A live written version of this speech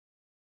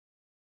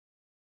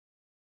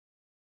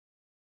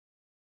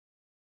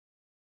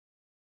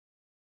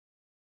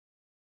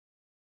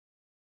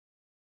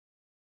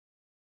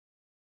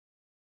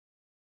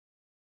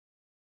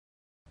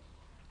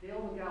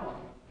Dale McGowan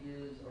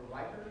is a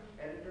writer,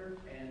 editor,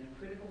 and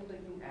critical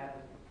thinking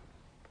advocate.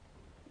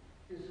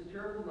 His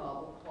satirical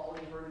novel,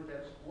 Calling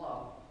Bernadette's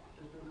Bluff,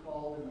 has been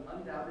called an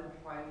undoubted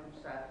triumph of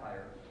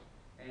satire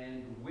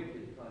and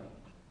wicked funny.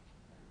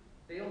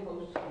 Dale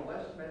hosts the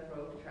West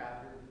Metro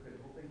chapter of the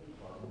Critical Thinking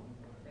Club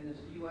and is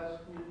the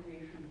U.S.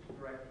 Communications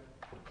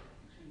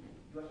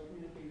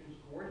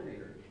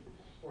Coordinator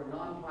for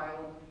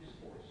Nonviolent Peace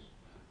Force,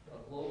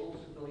 a global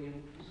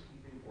civilian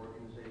peacekeeping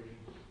organization.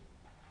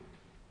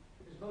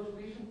 His most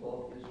recent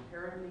book is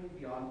Parenting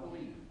Beyond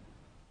Belief,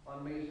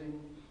 Amazing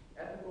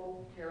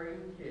Ethical, Caring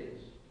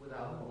Kids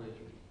Without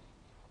Religion,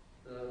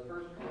 the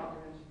first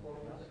comprehensive book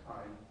of its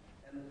kind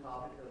and the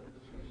topic of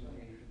this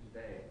presentation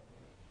today.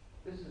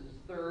 This is his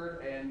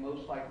third and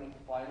most likely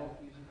final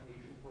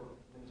presentation for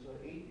Minnesota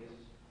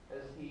Atheists,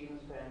 as he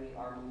and his family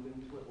are moving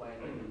to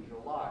Atlanta in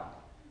July.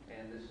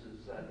 And this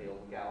is Dale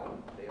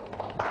McGowan. Dale.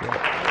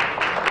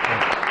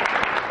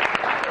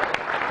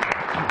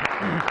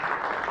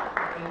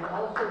 And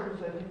also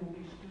presenting will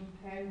be Stu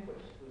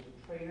Tanquist, who is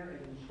a trainer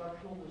and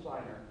instructional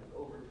designer with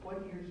over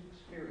 20 years'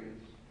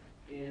 experience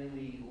in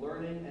the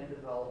learning and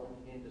development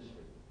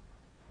industry.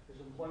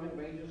 His employment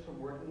ranges from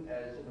working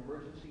as an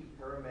emergency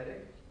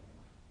paramedic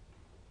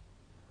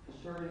to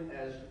serving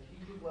as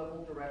strategic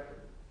level director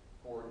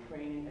for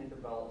training and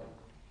development.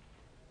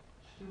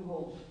 Stu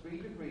holds 3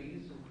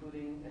 degrees,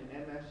 including an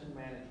MS in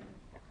management.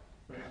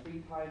 In his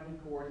free time,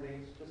 he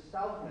coordinates the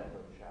South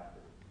Metro chapter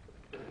of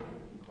the Critical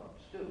Thinking Club.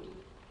 Stu.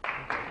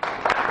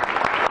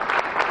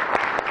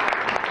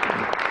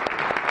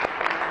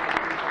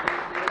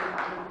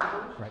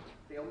 Right.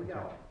 Dale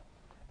McGowan.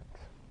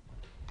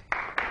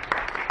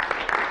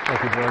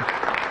 Thank you, George.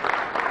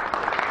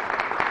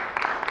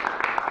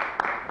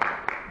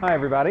 Hi,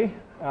 everybody.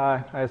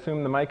 I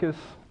assume the mic is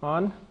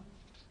on?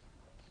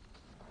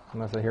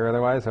 Unless I hear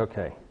otherwise?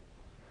 Okay.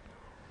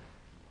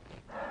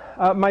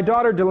 My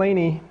daughter,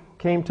 Delaney,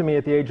 came to me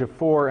at the age of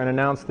 4 and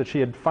announced that she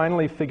had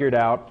finally figured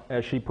out,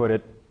 as she put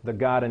it, the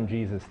God and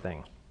Jesus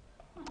thing.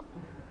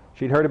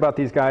 She'd heard about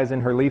these guys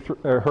in her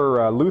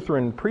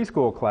Lutheran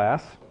preschool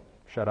class.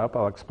 Shut up,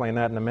 I'll explain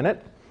that in a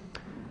minute.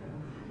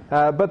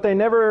 But they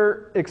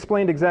never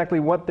explained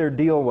exactly what their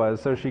deal was,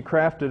 so she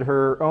crafted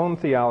her own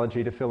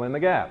theology to fill in the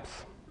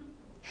gaps.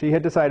 She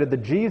had decided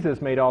that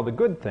Jesus made all the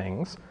good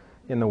things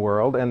in the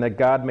world and that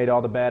God made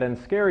all the bad and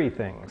scary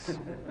things.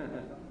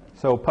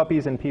 So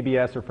puppies and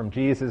PBS are from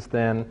Jesus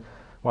then,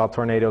 while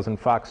tornadoes and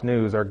Fox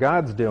News are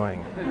God's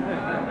doing.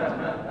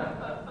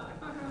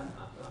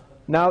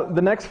 Now,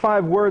 the next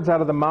 5 words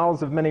out of the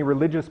mouths of many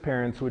religious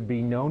parents would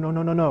be no, no,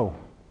 no, no, no,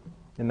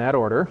 in that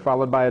order,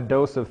 followed by a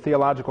dose of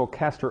theological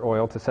castor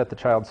oil to set the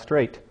child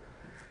straight.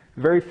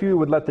 Very few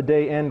would let the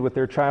day end with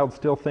their child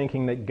still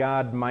thinking that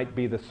God might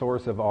be the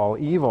source of all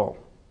evil.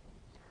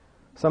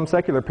 Some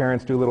secular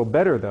parents do a little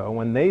better, though,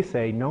 when they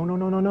say, no, no,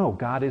 no, no, no,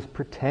 God is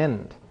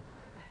pretend.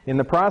 In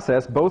the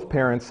process, both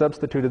parents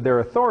substituted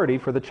their authority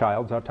for the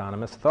child's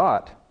autonomous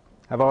thought.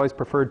 I've always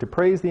preferred to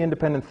praise the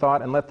independent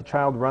thought and let the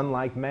child run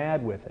like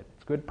mad with it.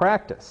 It's good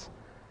practice.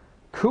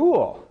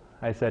 Cool,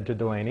 I said to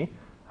Delaney.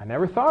 I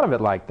never thought of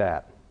it like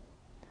that.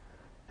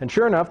 And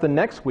sure enough, the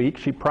next week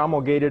she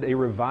promulgated a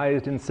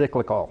revised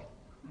encyclical.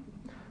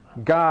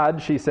 God,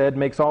 she said,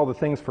 makes all the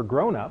things for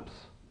grown-ups,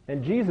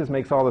 and Jesus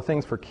makes all the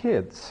things for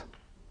kids.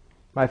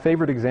 My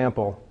favorite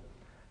example,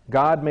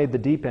 God made the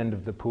deep end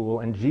of the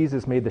pool, and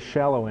Jesus made the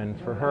shallow end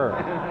for her.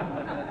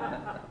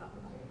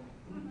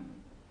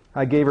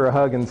 I gave her a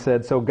hug and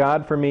said, so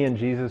God for me and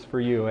Jesus for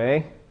you,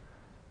 eh?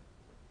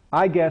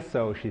 I guess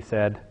so, she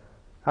said.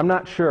 I'm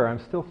not sure. I'm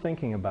still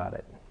thinking about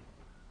it.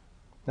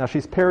 Now,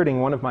 she's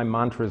parroting one of my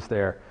mantras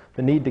there,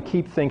 the need to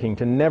keep thinking,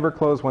 to never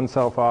close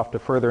oneself off to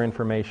further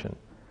information.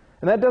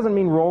 And that doesn't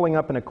mean rolling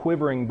up in a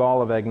quivering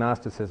ball of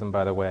agnosticism,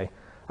 by the way.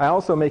 I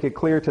also make it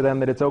clear to them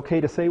that it's okay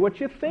to say what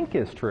you think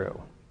is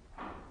true.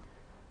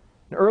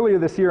 Earlier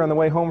this year, on the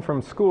way home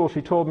from school,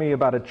 she told me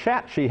about a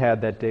chat she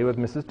had that day with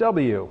Mrs.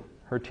 W.,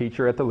 her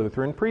teacher at the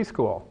Lutheran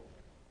preschool.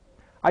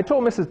 I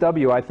told Mrs.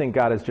 W. I think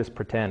God is just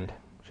pretend,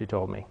 she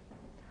told me.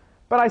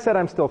 But I said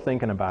I'm still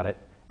thinking about it,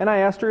 and I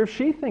asked her if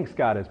she thinks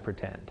God is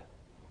pretend.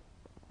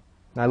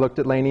 I looked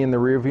at Lainey in the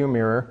rearview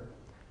mirror,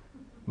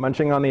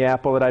 munching on the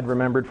apple that I'd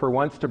remembered for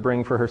once to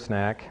bring for her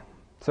snack,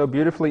 so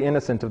beautifully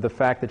innocent of the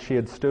fact that she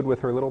had stood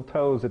with her little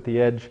toes at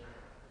the edge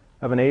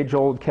of an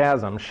age-old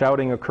chasm,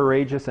 shouting a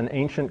courageous and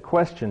ancient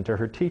question to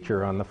her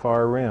teacher on the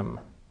far rim.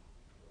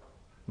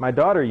 My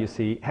daughter, you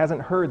see,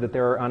 hasn't heard that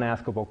there are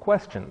unaskable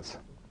questions.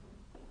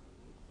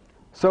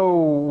 So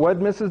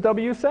what'd Mrs.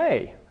 W.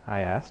 say?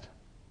 I asked.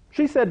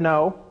 She said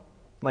no,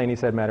 Lainey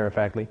said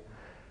matter-of-factly.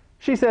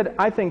 She said,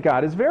 I think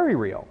God is very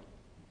real.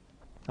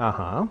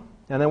 Uh-huh.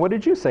 And then what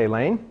did you say,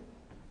 Lane?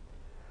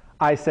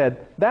 I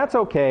said, that's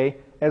okay,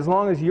 as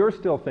long as you're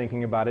still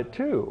thinking about it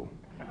too.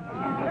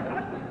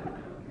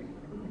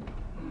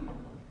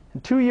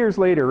 And 2 years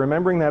later,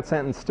 remembering that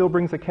sentence still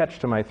brings a catch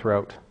to my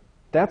throat.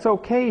 That's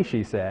okay,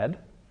 she said,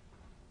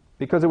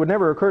 because it would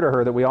never occur to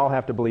her that we all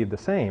have to believe the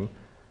same.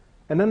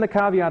 And then the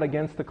caveat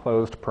against the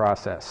closed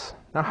process.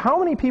 Now, how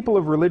many people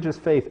of religious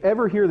faith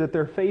ever hear that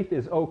their faith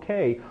is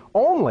okay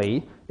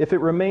only if it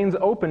remains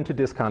open to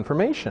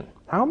disconfirmation?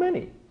 How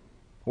many?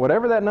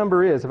 Whatever that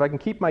number is, if I can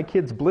keep my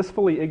kids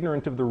blissfully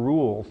ignorant of the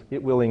rules,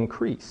 it will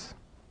increase.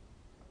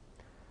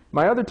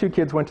 My other two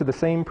kids went to the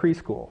same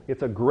preschool.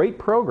 It's a great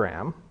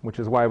program, which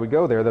is why we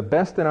go there, the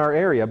best in our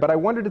area, but I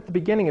wondered at the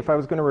beginning if I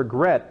was going to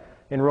regret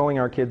enrolling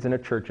our kids in a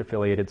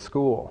church-affiliated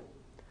school.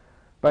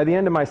 By the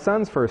end of my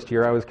son's first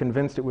year, I was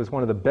convinced it was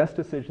one of the best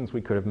decisions we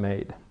could have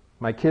made.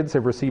 My kids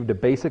have received a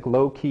basic,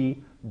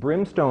 low-key,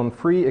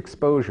 brimstone-free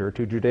exposure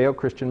to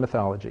Judeo-Christian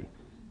mythology,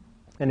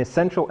 an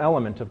essential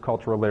element of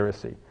cultural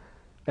literacy,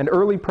 and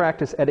early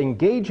practice at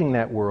engaging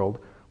that world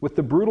with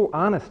the brutal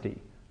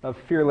honesty of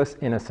fearless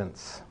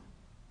innocence.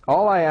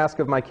 All I ask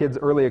of my kids'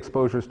 early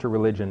exposures to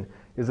religion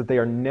is that they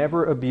are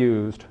never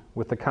abused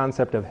with the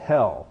concept of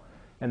hell,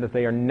 and that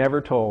they are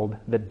never told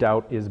that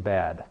doubt is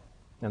bad.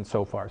 And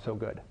so far, so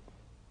good.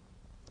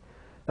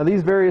 Now,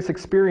 these various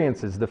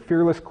experiences, the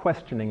fearless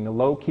questioning, the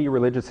low-key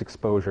religious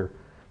exposure,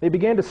 they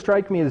began to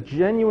strike me as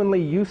genuinely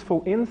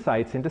useful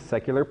insights into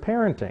secular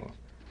parenting.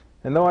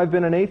 And though I've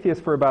been an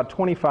atheist for about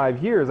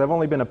 25 years, I've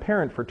only been a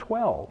parent for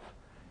 12.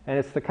 And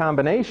it's the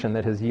combination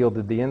that has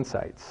yielded the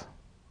insights.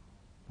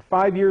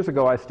 5 years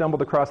ago, I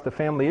stumbled across the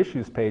Family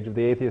Issues page of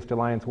the Atheist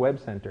Alliance Web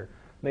Center.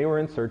 They were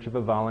in search of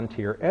a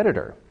volunteer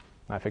editor.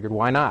 I figured,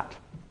 why not?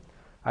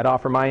 I'd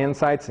offer my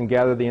insights and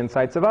gather the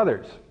insights of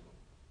others.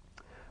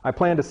 I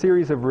planned a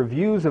series of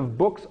reviews of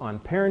books on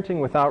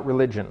parenting without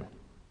religion,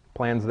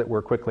 plans that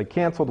were quickly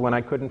canceled when I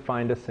couldn't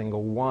find a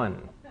single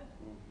one.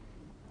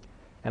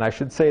 And I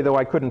should say, though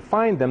I couldn't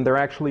find them, there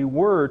actually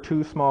were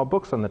 2 small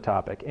books on the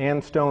topic,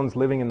 Anne Stone's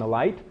Living in the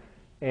Light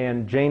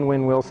and Jane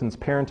Wynne Wilson's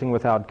Parenting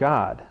Without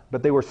God.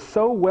 But they were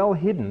so well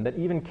hidden that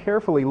even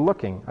carefully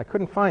looking, I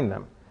couldn't find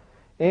them.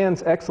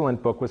 Anne's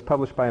excellent book was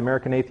published by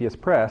American Atheist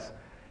Press,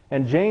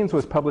 and Jane's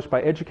was published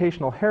by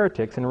Educational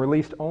Heretics and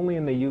released only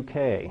in the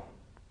UK.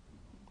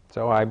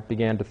 So I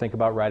began to think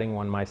about writing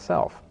one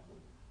myself.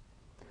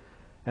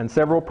 And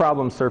several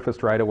problems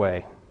surfaced right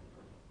away.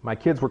 My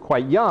kids were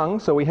quite young,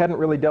 so we hadn't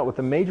really dealt with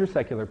the major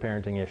secular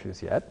parenting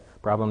issues yet.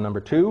 Problem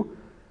number 2,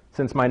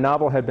 since my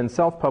novel had been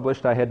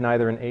self-published, I had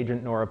neither an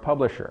agent nor a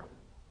publisher.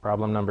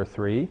 Problem number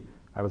 3,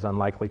 I was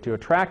unlikely to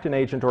attract an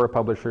agent or a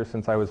publisher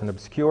since I was an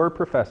obscure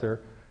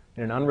professor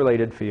in an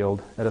unrelated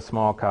field at a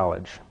small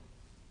college.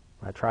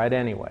 I tried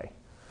anyway,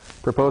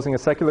 proposing a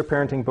secular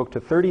parenting book to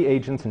 30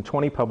 agents and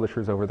 20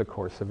 publishers over the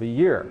course of a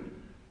year.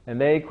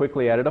 And they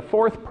quickly added a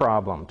 4th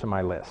problem to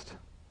my list.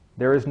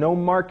 There is no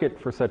market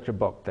for such a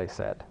book, they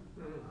said.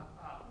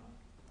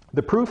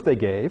 The proof they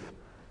gave,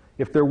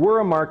 if there were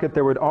a market,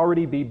 there would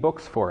already be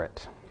books for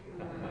it.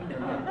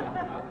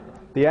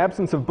 The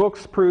absence of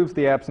books proves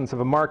the absence of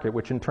a market,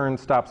 which in turn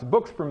stops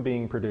books from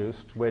being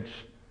produced, which,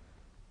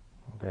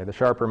 okay, the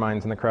sharper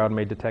minds in the crowd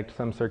may detect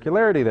some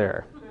circularity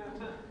there.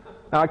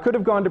 Now, I could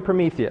have gone to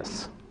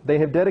Prometheus. They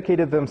have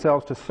dedicated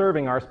themselves to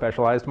serving our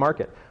specialized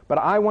market. But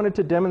I wanted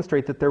to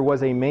demonstrate that there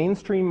was a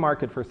mainstream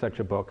market for such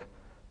a book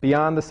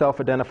beyond the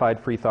self-identified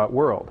free thought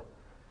world.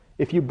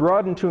 If you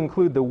broaden to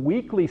include the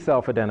weakly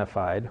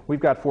self-identified, we've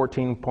got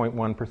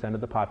 14.1%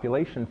 of the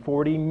population,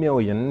 40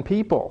 million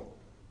people.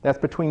 That's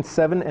between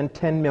 7 and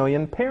 10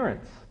 million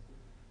parents.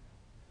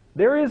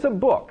 There is a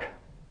book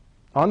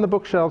on the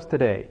bookshelves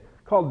today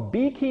called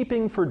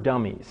Beekeeping for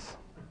Dummies.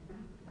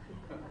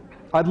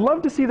 I'd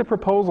love to see the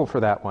proposal for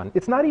that one.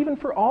 It's not even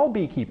for all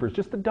beekeepers,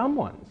 just the dumb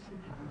ones.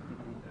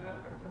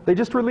 They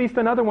just released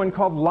another one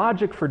called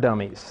Logic for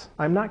Dummies.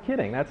 I'm not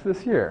kidding, that's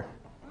this year.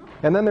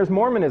 And then there's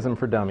Mormonism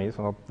for Dummies.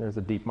 Well, there's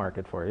a deep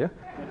market for you.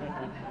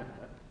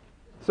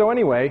 So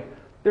anyway,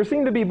 there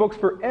seem to be books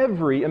for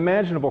every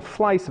imaginable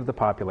slice of the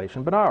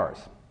population but ours.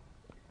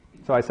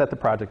 So I set the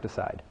project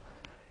aside.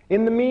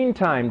 In the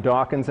meantime,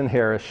 Dawkins and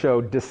Harris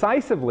showed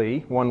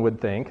decisively, one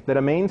would think, that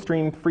a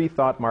mainstream free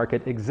thought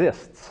market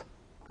exists.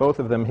 Both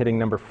of them hitting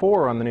number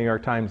 4 on the New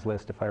York Times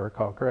list, if I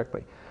recall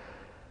correctly.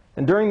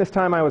 And during this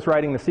time, I was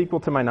writing the sequel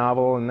to my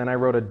novel, and then I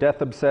wrote a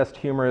death-obsessed,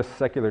 humorous,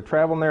 secular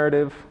travel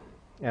narrative.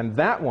 And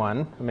that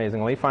one,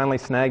 amazingly, finally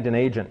snagged an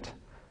agent.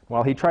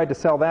 While he tried to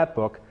sell that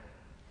book,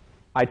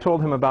 I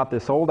told him about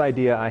this old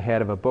idea I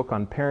had of a book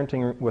on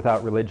parenting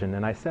without religion,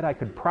 and I said I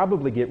could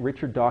probably get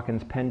Richard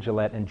Dawkins, Penn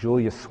Jillette, and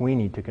Julius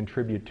Sweeney to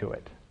contribute to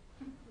it.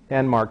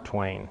 And Mark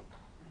Twain.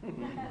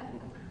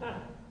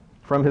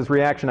 From his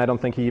reaction, I don't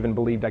think he even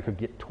believed I could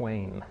get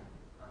Twain.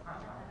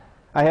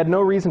 I had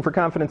no reason for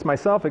confidence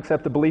myself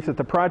except the belief that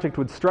the project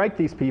would strike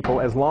these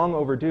people as long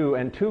overdue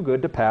and too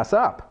good to pass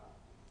up.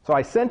 So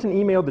I sent an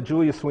email to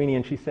Julia Sweeney,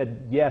 and she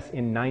said yes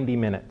in 90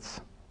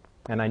 minutes.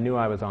 And I knew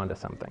I was onto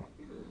something.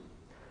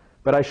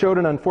 But I showed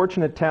an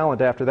unfortunate talent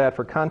after that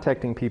for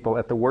contacting people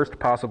at the worst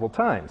possible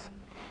times.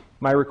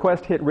 My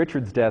request hit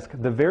Richard's desk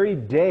the very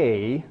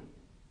day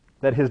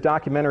that his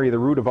documentary, The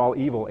Root of All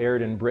Evil,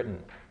 aired in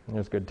Britain. It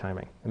was good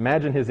timing.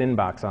 Imagine his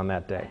inbox on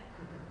that day.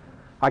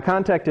 I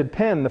contacted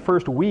Penn the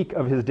first week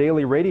of his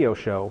daily radio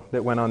show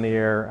that went on the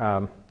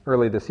air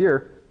early this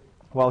year,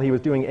 while he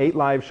was doing 8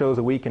 live shows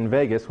a week in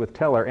Vegas with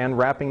Teller and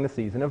wrapping the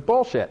season of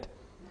bullshit.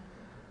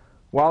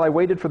 While I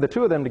waited for the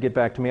two of them to get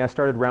back to me, I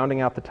started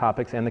rounding out the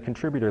topics and the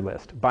contributor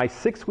list. By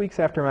 6 weeks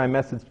after my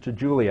message to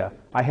Julia,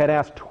 I had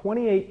asked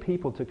 28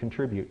 people to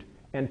contribute,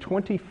 and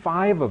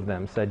 25 of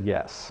them said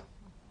yes.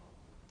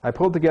 I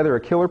pulled together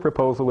a killer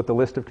proposal with the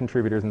list of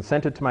contributors and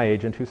sent it to my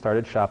agent, who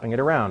started shopping it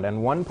around.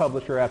 And one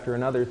publisher after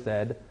another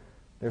said,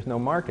 "There's no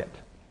market."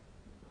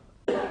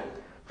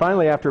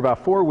 Finally, after about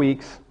 4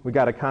 weeks, we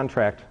got a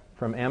contract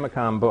from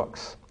Amicom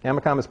Books.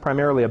 Amicom is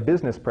primarily a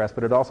business press,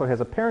 but it also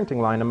has a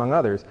parenting line, among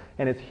others,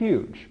 and it's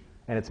huge,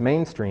 and it's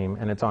mainstream,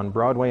 and it's on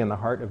Broadway in the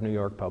heart of New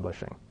York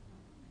publishing.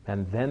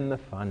 And then the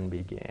fun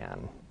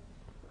began.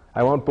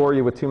 I won't bore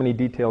you with too many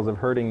details of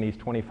herding these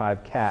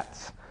 25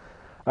 cats,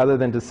 other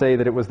than to say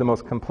that it was the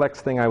most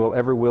complex thing I will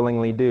ever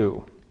willingly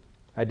do.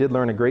 I did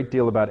learn a great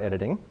deal about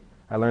editing.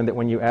 I learned that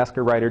when you ask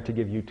a writer to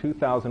give you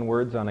 2,000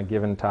 words on a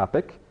given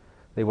topic,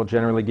 they will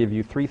generally give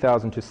you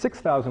 3,000 to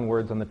 6,000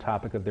 words on the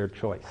topic of their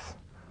choice,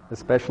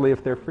 especially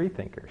if they're free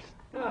thinkers.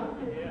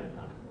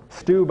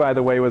 Stu, by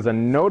the way, was a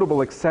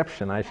notable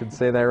exception. I should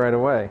say that right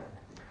away.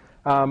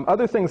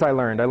 Other things I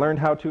learned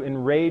how to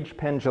enrage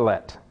Penn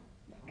Jillette.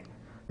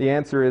 The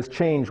answer is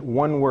change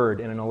one word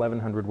in an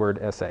 1,100-word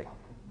essay.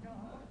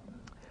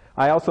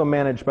 I also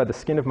managed by the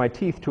skin of my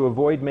teeth to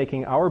avoid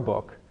making our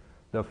book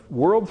the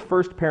world's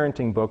first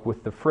parenting book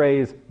with the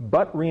phrase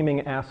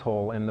butt-reaming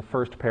asshole in the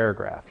first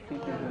paragraph.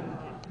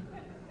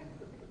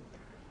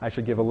 I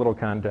should give a little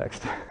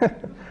context.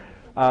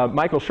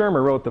 Michael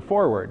Shermer wrote the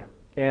foreword,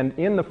 and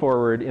in the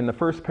foreword, in the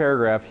first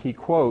paragraph, he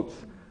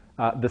quotes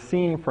the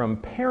scene from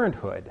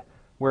Parenthood,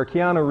 where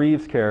Keanu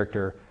Reeves'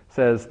 character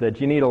says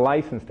that you need a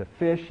license to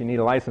fish, you need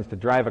a license to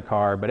drive a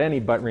car, but any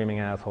butt-reaming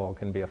asshole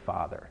can be a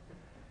father.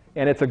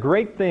 And it's a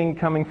great thing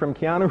coming from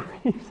Keanu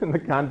Reeves in the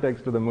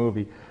context of the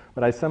movie,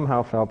 but I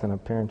somehow felt in a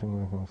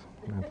parenting book.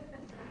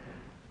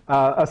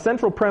 A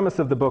central premise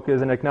of the book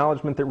is an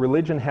acknowledgement that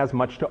religion has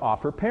much to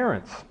offer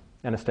parents: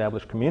 an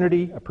established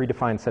community, a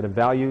predefined set of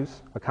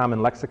values, a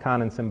common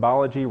lexicon and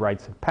symbology,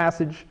 rites of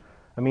passage,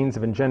 a means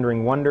of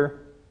engendering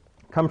wonder,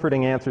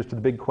 comforting answers to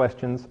the big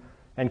questions,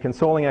 and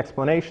consoling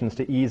explanations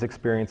to ease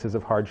experiences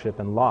of hardship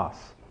and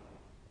loss.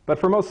 But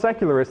for most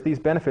secularists, these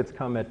benefits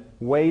come at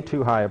way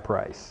too high a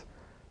price.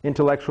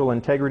 Intellectual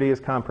integrity is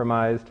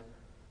compromised,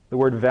 the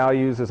word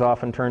values is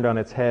often turned on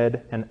its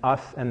head, and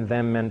us and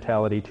them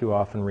mentality too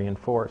often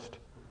reinforced.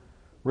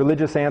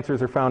 Religious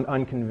answers are found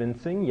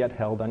unconvincing, yet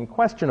held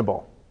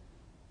unquestionable.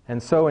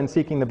 And so, in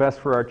seeking the best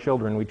for our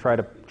children, we try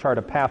to chart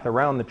a path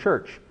around the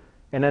church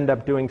and end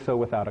up doing so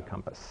without a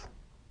compass.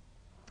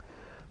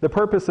 The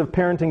purpose of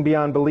Parenting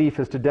Beyond Belief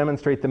is to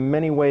demonstrate the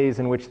many ways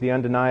in which the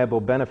undeniable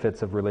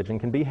benefits of religion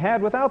can be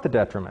had without the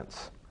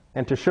detriments,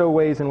 and to show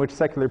ways in which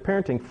secular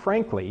parenting,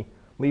 frankly,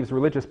 leaves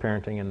religious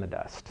parenting in the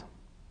dust.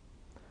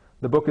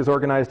 The book is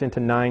organized into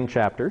 9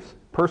 chapters: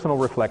 personal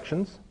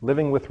reflections,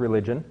 living with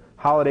religion,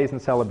 holidays and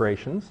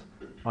celebrations,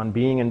 on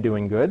being and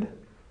doing good,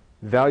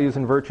 values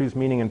and virtues,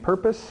 meaning and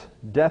purpose,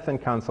 death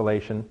and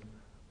consolation,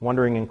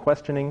 wondering and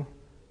questioning,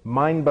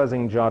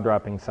 mind-buzzing,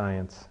 jaw-dropping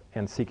science,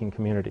 and seeking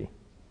community.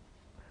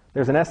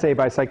 There's an essay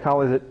by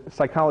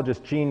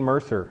psychologist Jean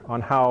Mercer on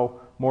how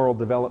moral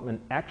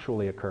development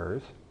actually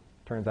occurs.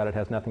 Turns out it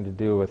has nothing to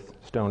do with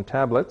stone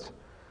tablets.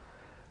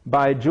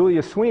 By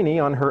Julia Sweeney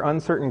on her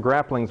uncertain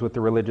grapplings with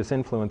the religious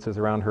influences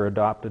around her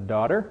adopted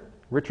daughter.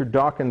 Richard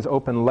Dawkins'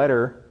 open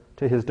letter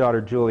to his daughter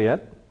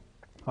Juliet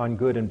on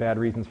good and bad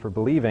reasons for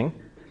believing.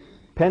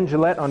 Penn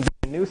Jillette on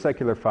being a new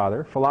secular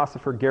father.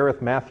 Philosopher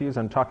Gareth Matthews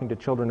on talking to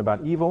children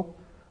about evil.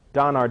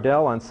 Don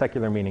Ardell on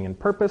secular meaning and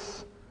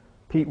purpose.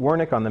 Pete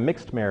Wernick on the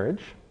mixed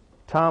marriage.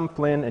 Tom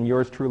Flynn and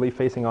yours truly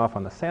facing off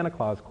on the Santa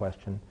Claus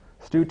question.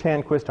 Stu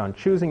Tanquist on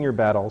choosing your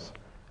battles.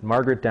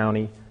 Margaret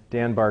Downey,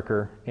 Dan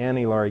Barker,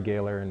 Annie Laurie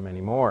Gaylor, and many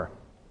more.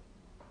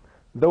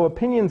 Though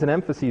opinions and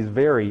emphases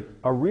vary,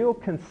 a real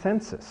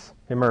consensus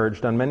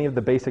emerged on many of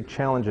the basic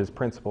challenges,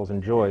 principles,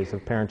 and joys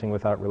of parenting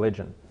without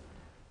religion.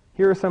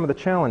 Here are some of the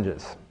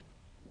challenges.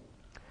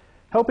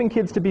 Helping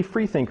kids to be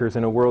free thinkers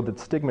in a world that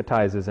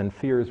stigmatizes and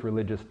fears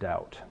religious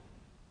doubt.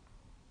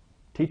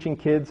 Teaching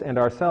kids and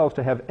ourselves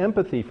to have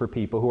empathy for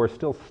people who are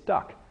still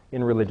stuck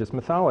in religious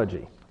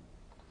mythology.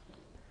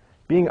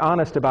 Being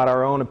honest about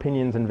our own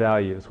opinions and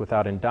values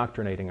without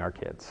indoctrinating our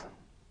kids.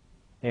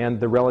 And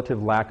the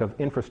relative lack of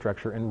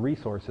infrastructure and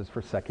resources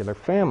for secular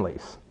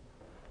families.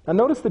 Now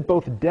notice that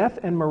both death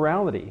and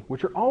morality,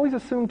 which are always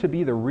assumed to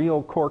be the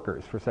real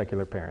corkers for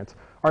secular parents,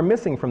 are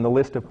missing from the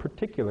list of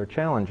particular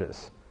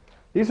challenges.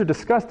 These are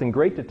discussed in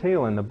great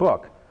detail in the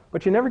book,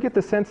 but you never get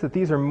the sense that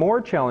these are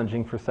more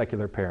challenging for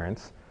secular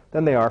parents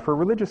than they are for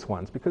religious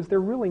ones, because they're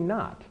really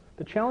not.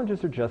 The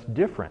challenges are just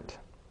different.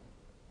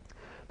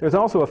 There's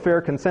also a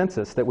fair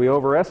consensus that we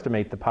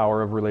overestimate the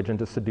power of religion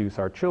to seduce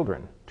our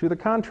children. To the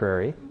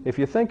contrary, if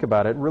you think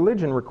about it,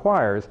 religion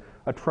requires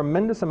a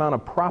tremendous amount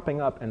of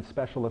propping up and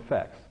special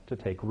effects to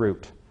take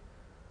root.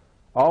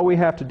 All we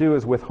have to do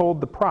is withhold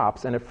the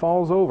props and it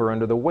falls over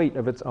under the weight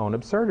of its own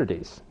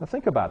absurdities. Now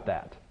think about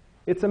that.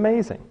 It's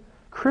amazing.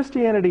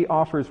 Christianity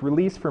offers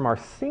release from our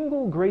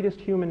single greatest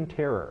human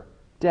terror,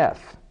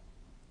 death,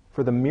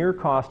 for the mere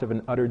cost of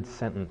an uttered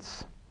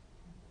sentence.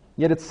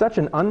 Yet it's such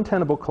an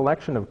untenable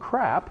collection of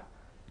crap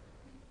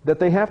that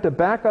they have to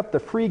back up the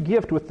free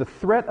gift with the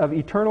threat of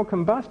eternal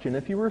combustion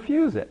if you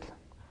refuse it.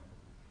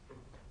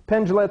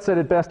 Penn Jillette said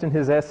it best in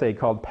his essay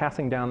called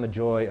Passing Down the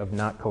Joy of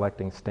Not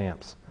Collecting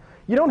Stamps.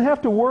 You don't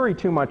have to worry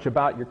too much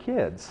about your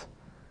kids.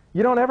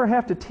 You don't ever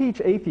have to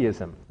teach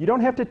atheism. You don't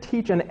have to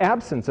teach an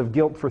absence of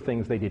guilt for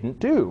things they didn't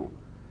do.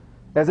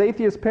 As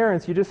atheist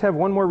parents, you just have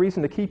one more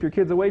reason to keep your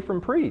kids away from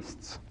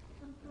priests.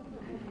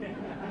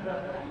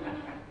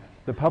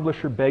 The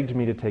publisher begged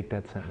me to take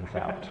that sentence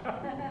out.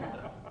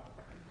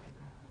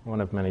 One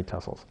of many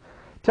tussles.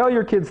 Tell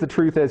your kids the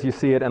truth as you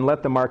see it and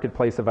let the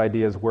marketplace of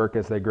ideas work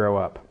as they grow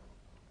up.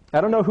 I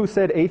don't know who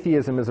said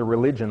atheism is a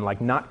religion like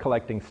not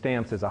collecting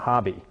stamps is a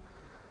hobby.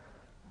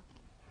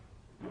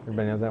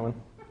 Everybody knows that one?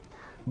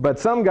 But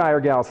some guy or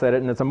gal said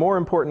it, and it's a more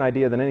important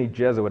idea than any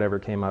Jesuit ever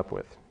came up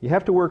with. You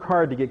have to work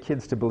hard to get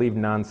kids to believe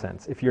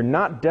nonsense. If you're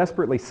not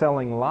desperately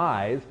selling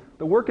lies,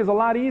 the work is a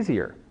lot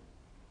easier.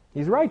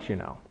 He's right, you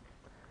know.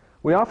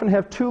 We often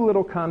have too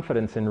little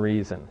confidence in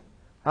reason.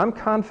 I'm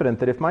confident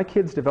that if my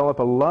kids develop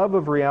a love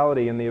of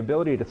reality and the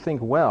ability to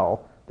think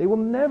well, they will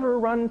never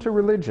run to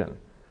religion.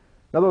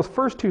 Now, those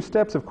first two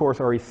steps, of course,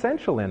 are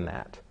essential in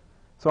that.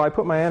 So I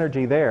put my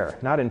energy there,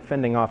 not in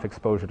fending off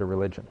exposure to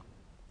religion.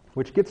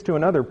 Which gets to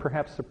another,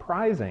 perhaps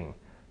surprising,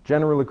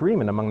 general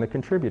agreement among the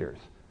contributors,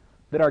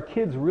 that our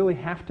kids really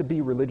have to be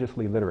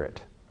religiously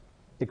literate.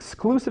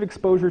 Exclusive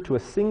exposure to a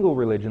single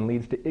religion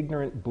leads to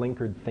ignorant,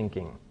 blinkered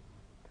thinking.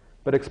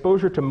 But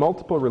exposure to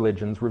multiple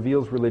religions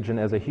reveals religion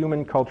as a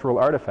human cultural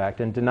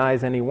artifact and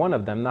denies any one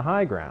of them the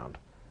high ground.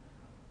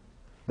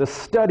 The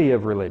study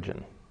of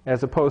religion,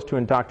 as opposed to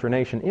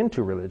indoctrination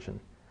into religion,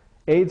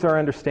 aids our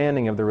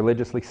understanding of the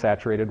religiously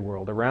saturated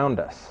world around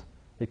us.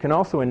 It can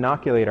also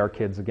inoculate our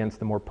kids against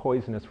the more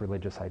poisonous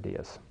religious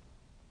ideas.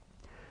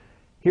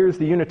 Here's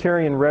the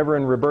Unitarian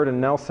Reverend Roberta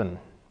Nelson,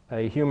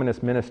 a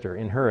humanist minister,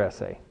 in her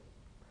essay.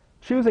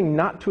 Choosing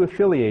not to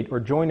affiliate or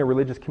join a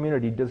religious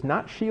community does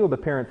not shield a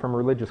parent from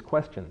religious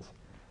questions.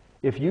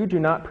 If you do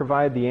not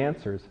provide the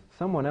answers,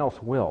 someone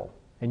else will,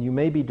 and you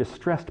may be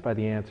distressed by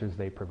the answers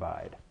they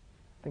provide.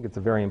 I think it's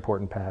a very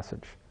important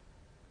passage.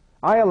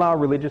 I allow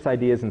religious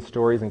ideas and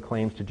stories and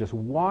claims to just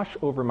wash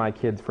over my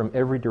kids from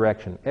every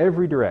direction,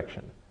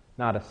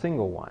 not a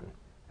single one,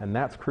 and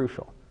that's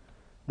crucial.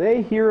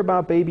 They hear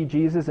about baby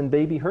Jesus and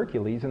baby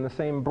Hercules in the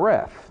same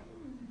breath.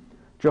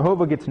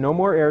 Jehovah gets no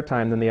more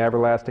airtime than the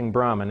everlasting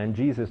Brahman, and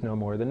Jesus no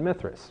more than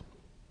Mithras.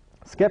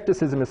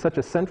 Skepticism is such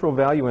a central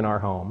value in our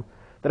home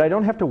that I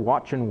don't have to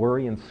watch and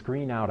worry and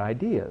screen out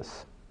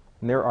ideas.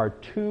 And there are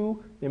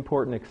two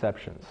important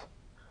exceptions.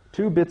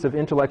 Two bits of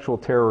intellectual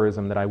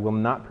terrorism that I will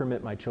not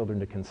permit my children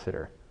to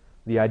consider.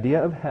 The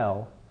idea of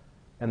hell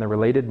and the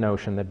related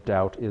notion that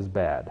doubt is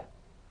bad.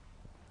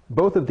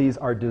 Both of these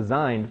are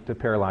designed to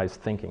paralyze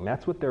thinking.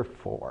 That's what they're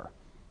for.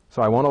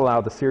 So I won't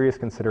allow the serious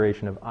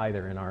consideration of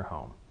either in our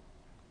home.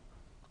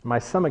 My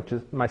stomach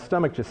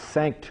just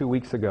sank 2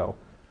 weeks ago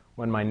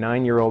when my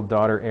 9-year-old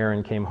daughter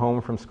Erin came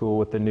home from school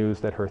with the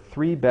news that her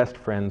 3 best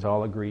friends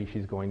all agree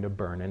she's going to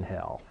burn in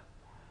hell.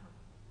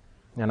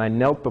 And I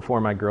knelt before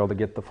my girl to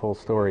get the full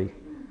story.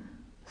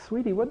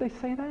 Sweetie, what'd they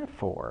say that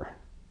for?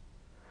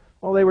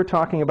 Well, they were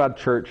talking about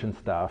church and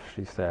stuff,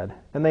 she said.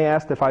 And they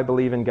asked if I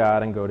believe in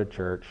God and go to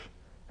church.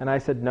 And I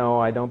said,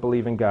 no, I don't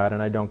believe in God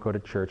and I don't go to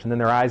church. And then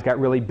their eyes got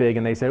really big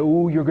and they said,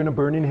 ooh, you're going to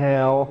burn in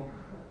hell.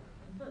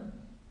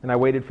 And I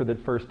waited for the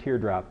first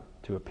teardrop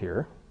to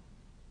appear,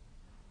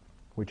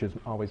 which is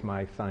always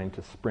my sign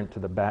to sprint to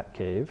the bat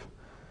cave.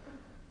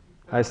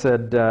 I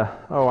said,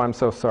 oh, I'm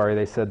so sorry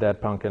they said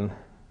that, pumpkin.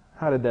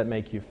 How did that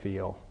make you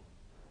feel?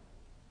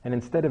 And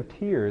instead of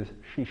tears,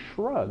 she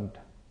shrugged.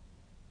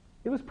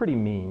 It was pretty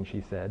mean, she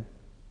said,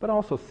 but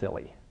also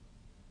silly.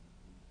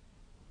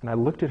 And I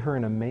looked at her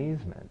in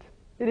amazement.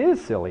 It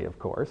is silly, of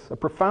course, a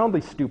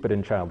profoundly stupid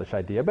and childish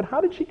idea, but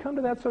how did she come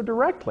to that so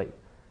directly?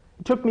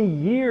 It took me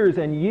years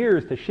and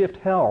years to shift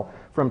hell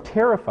from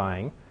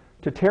terrifying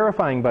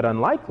but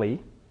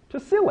unlikely to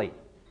silly.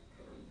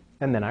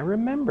 And then I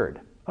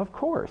remembered, of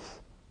course,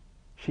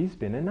 she's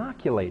been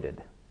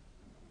inoculated.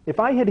 If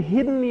I had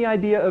hidden the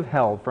idea of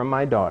hell from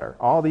my daughter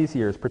all these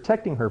years,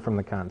 protecting her from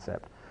the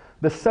concept,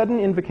 the sudden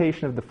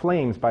invocation of the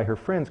flames by her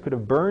friends could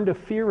have burned a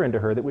fear into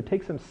her that would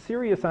take some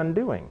serious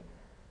undoing.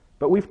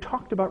 But we've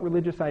talked about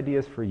religious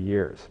ideas for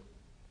years.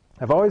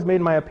 I've always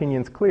made my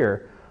opinions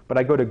clear, but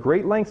I go to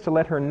great lengths to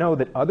let her know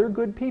that other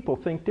good people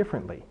think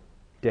differently.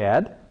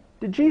 Dad,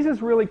 did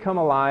Jesus really come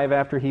alive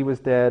after he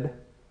was dead?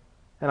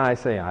 And I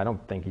say, I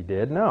don't think he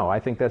did. No, I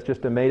think that's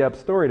just a made-up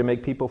story to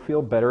make people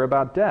feel better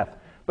about death.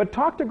 But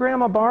talk to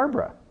Grandma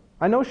Barbara.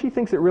 I know she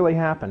thinks it really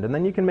happened, and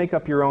then you can make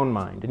up your own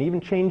mind, and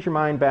even change your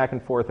mind back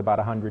and forth about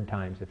 100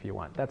 times if you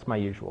want. That's my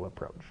usual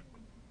approach.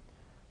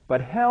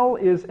 But hell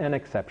is an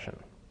exception.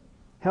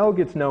 Hell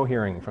gets no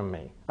hearing from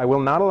me. I will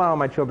not allow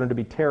my children to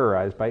be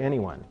terrorized by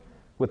anyone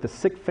with the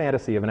sick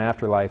fantasy of an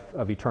afterlife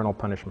of eternal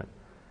punishment.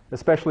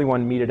 especially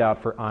one meted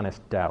out for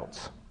honest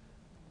doubts.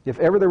 If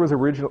ever there was a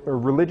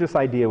religious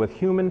idea with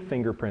human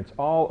fingerprints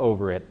all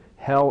over it,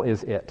 hell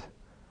is it.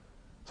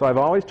 So I've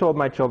always told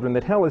my children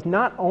that hell is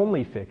not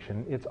only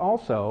fiction, it's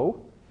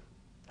also,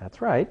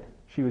 that's right,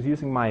 she was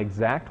using my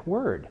exact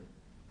word,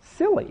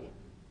 silly.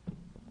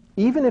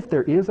 Even if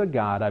there is a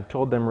God, I've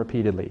told them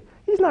repeatedly,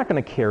 he's not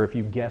going to care if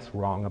you guess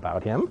wrong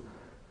about him.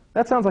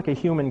 That sounds like a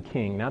human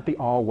king, not the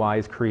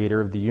all-wise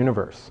creator of the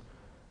universe.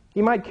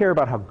 He might care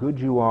about how good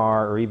you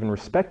are or even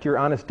respect your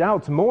honest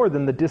doubts more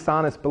than the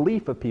dishonest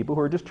belief of people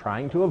who are just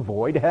trying to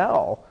avoid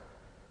hell.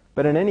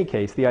 But in any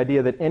case, the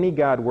idea that any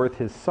God worth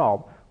his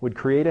salt would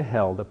create a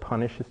hell to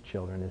punish his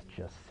children is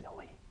just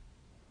silly.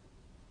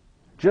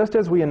 Just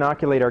as we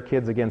inoculate our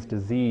kids against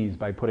disease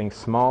by putting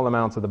small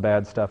amounts of the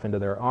bad stuff into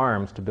their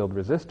arms to build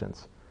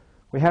resistance,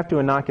 we have to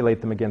inoculate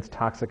them against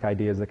toxic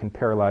ideas that can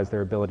paralyze their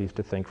abilities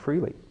to think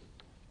freely.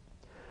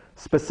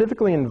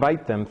 Specifically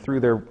invite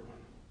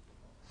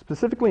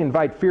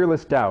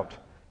fearless doubt,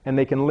 and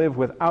they can live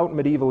without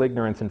medieval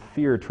ignorance and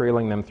fear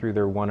trailing them through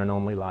their one and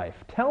only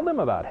life. Tell them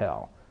about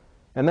hell,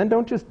 and then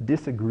don't just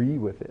disagree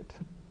with it.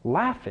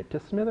 Laugh it to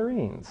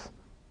smithereens.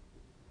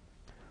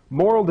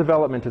 Moral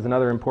development is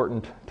another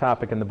important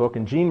topic in the book,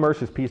 and Jean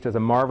Mercer's piece does a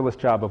marvelous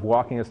job of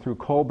walking us through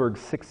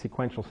Kohlberg's 6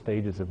 sequential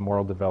stages of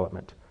moral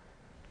development.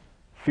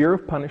 Fear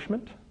of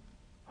punishment,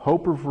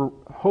 hope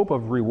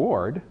of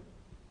reward,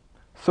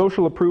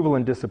 social approval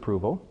and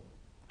disapproval,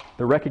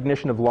 the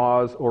recognition of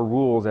laws or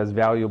rules as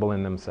valuable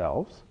in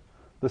themselves,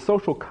 the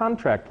social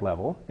contract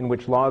level, in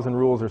which laws and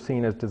rules are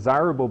seen as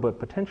desirable but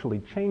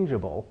potentially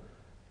changeable,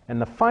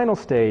 and the final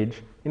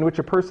stage, in which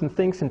a person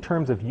thinks in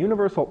terms of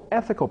universal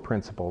ethical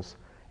principles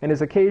and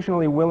is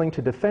occasionally willing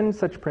to defend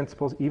such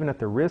principles even at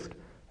the risk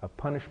of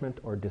punishment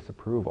or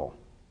disapproval.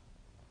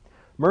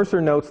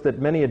 Mercer notes that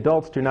many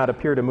adults do not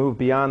appear to move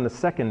beyond the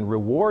second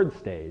reward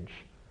stage,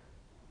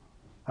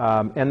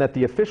 and that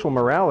the official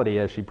morality,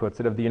 as she puts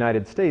it, of the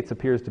United States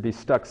appears to be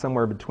stuck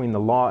somewhere between the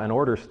law and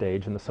order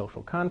stage and the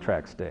social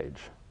contract stage.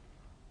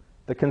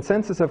 The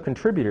consensus of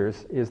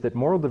contributors is that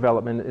moral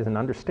development is an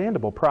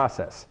understandable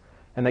process,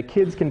 and that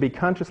kids can be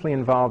consciously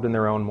involved in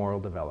their own moral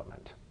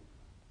development.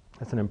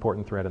 That's an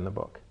important thread in the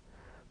book.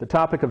 The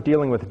topic of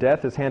dealing with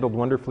death is handled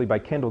wonderfully by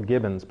Kendall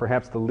Gibbons,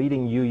 perhaps the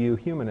leading UU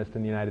humanist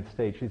in the United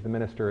States. She's the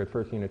minister at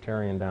First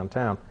Unitarian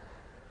downtown.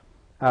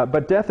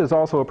 But death is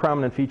also a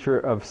prominent feature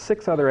of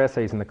 6 other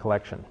essays in the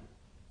collection.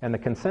 And the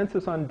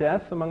consensus on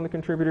death among the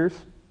contributors,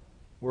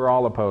 we're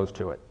all opposed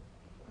to it.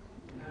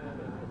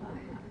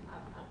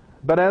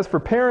 But as for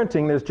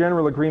parenting, there's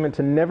general agreement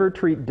to never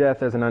treat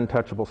death as an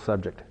untouchable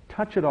subject.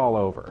 Touch it all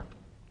over.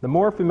 The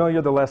more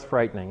familiar, the less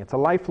frightening. It's a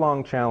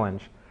lifelong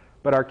challenge.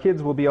 But our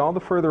kids will be all the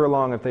further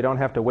along if they don't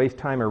have to waste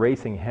time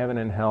erasing heaven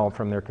and hell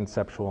from their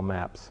conceptual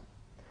maps.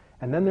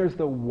 And then there's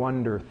the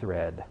wonder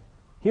thread.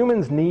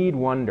 Humans need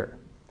wonder.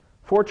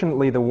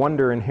 Fortunately, the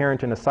wonder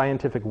inherent in a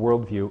scientific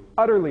worldview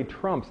utterly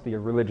trumps the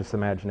religious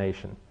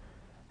imagination,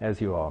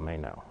 as you all may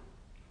know.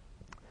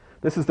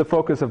 This is the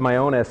focus of my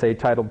own essay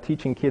titled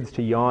Teaching Kids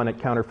to Yawn at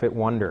Counterfeit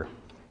Wonder,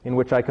 in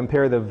which I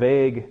compare the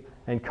vague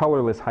and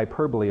colorless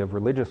hyperbole of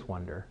religious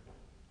wonder.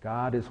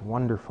 God is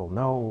wonderful.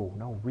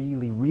 No,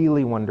 really,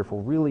 really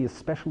wonderful, really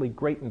especially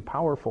great and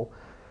powerful,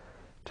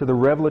 to the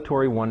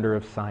revelatory wonder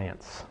of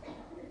science.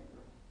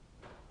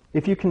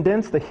 If you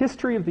condense the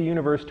history of the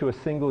universe to a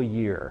single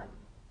year,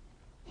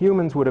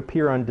 humans would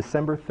appear on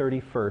December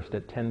 31st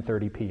at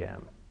 10:30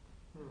 p.m.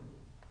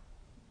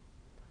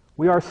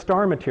 We are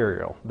star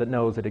material that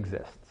knows it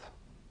exists.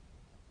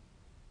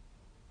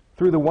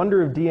 Through the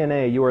wonder of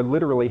DNA, you are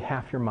literally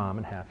half your mom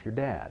and half your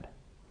dad.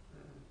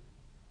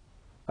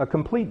 A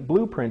complete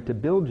blueprint to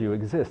build you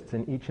exists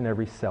in each and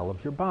every cell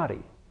of your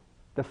body.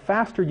 The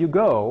faster you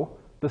go,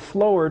 the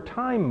slower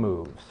time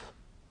moves.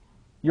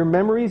 Your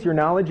memories, your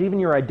knowledge, even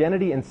your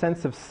identity and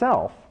sense of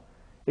self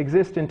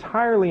exist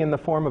entirely in the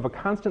form of a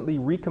constantly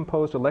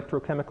recomposed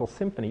electrochemical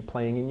symphony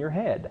playing in your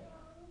head.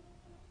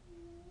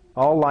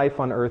 All life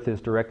on Earth is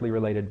directly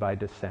related by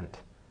descent.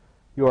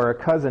 You are a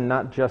cousin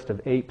not just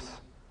of apes,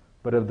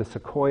 but of the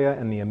sequoia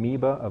and the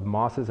amoeba, of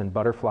mosses and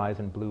butterflies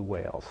and blue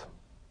whales.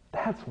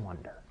 That's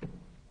wonder.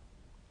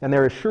 And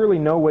there is surely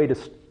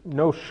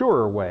no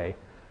surer way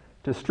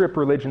to strip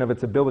religion of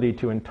its ability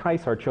to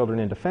entice our children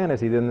into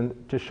fantasy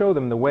than to show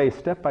them the way,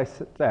 step by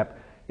step,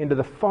 into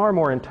the far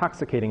more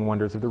intoxicating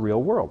wonders of the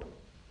real world.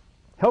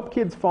 Help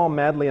kids fall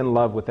madly in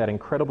love with that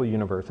incredible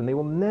universe, and they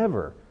will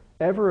never,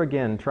 ever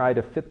again try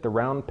to fit the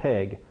round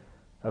peg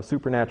of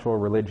supernatural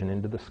religion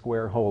into the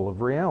square hole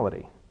of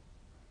reality.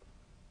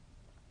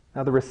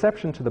 Now, the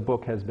reception to the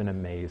book has been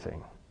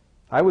amazing.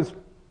 I was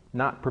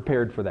not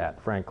prepared for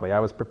that, frankly. I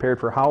was prepared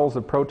for howls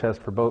of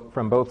protest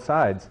from both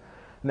sides.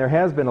 And there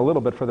has been a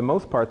little, but for the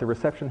most part, the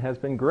reception has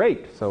been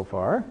great so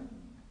far.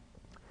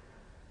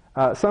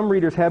 Some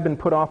readers have been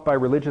put off by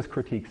religious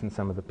critiques in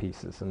some of the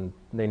pieces, and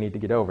they need to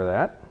get over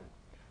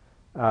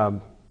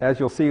that. As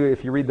you'll see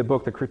if you read the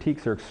book, the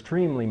critiques are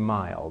extremely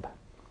mild,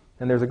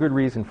 and there's a good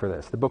reason for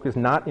this. The book is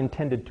not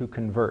intended to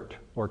convert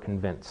or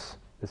convince.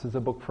 This is a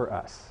book for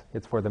us.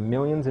 It's for the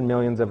millions and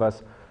millions of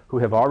us who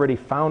have already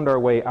found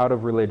our way out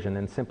of religion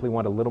and simply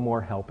want a little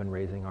more help in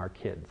raising our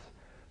kids.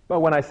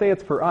 But when I say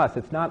it's for us,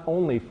 it's not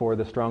only for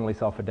the strongly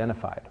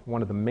self-identified.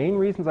 One of the main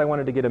reasons I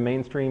wanted to get a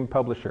mainstream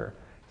publisher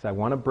is I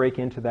want to break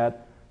into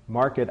that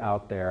market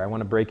out there. I want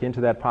to break into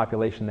that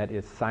population that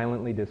is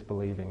silently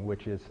disbelieving,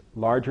 which is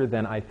larger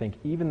than I think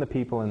even the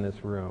people in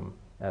this room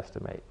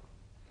estimate.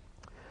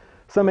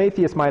 Some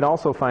atheists might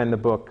also find the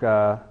book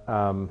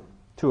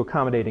too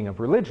accommodating of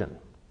religion.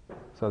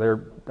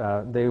 So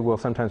they will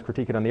sometimes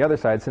critique it on the other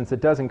side, since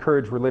it does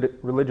encourage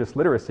religious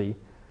literacy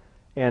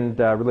and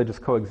religious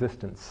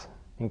coexistence,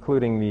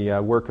 including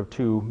the work of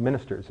two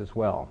ministers as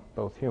well,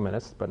 both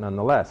humanists, but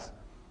nonetheless.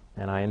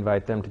 And I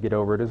invite them to get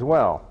over it as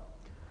well.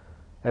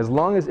 As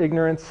long as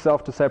ignorance,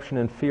 self-deception,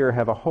 and fear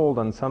have a hold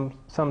on some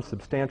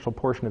substantial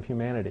portion of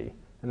humanity,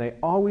 and they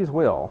always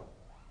will,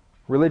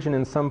 religion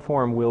in some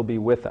form will be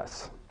with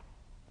us.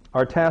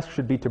 Our task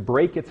should be to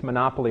break its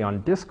monopoly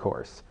on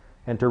discourse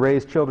and to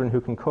raise children who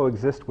can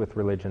coexist with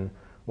religion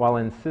while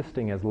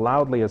insisting as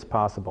loudly as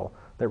possible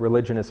that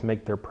religionists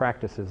make their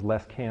practices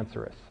less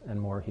cancerous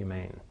and more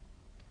humane.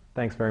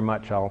 Thanks very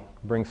much. I'll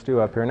bring Stu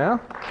up here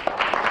now.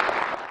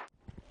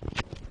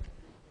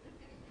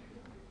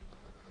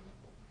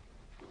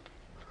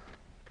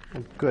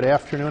 Good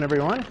afternoon,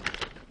 everyone.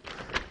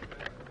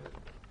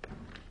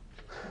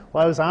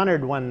 Well, I was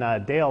honored when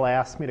Dale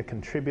asked me to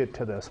contribute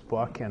to this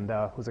book, and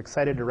was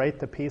excited to write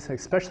the piece, and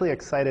especially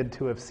excited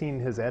to have seen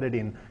his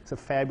editing. He's a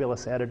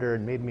fabulous editor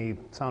and made me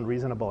sound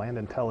reasonable and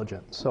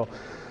intelligent. So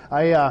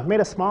I made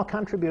a small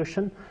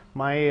contribution.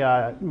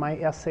 My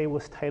essay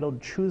was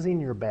titled Choosing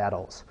Your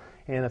Battles,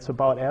 and it's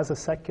about, as a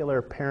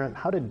secular parent,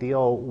 how to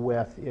deal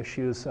with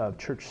issues of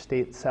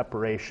church-state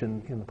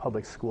separation in the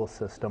public school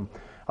system.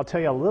 I'll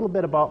tell you a little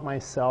bit about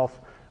myself,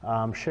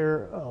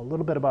 share a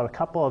little bit about a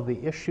couple of the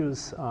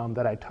issues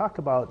that I talk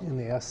about in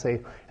the essay,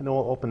 and then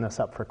we'll open this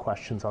up for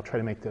questions. I'll try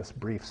to make this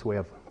brief so we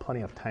have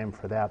plenty of time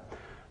for that.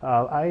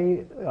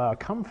 I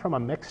come from a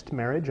mixed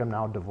marriage. I'm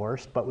now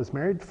divorced, but was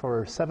married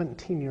for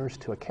 17 years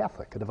to a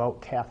Catholic, a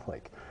devout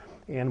Catholic.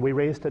 And we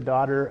raised a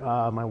daughter.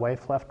 My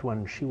wife left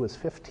when she was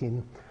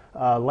 15,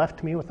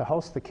 left me with the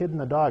house, the kid, and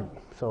the dog.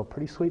 So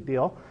pretty sweet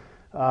deal.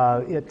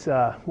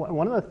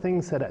 One of the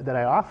things that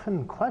I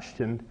often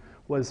questioned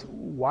was,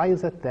 why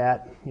is it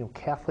that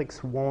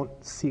Catholics won't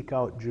seek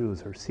out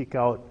Jews or seek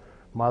out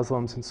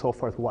Muslims and so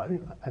forth? Why,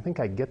 I think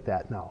I get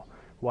that now.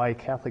 Why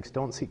Catholics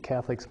don't seek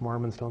Catholics,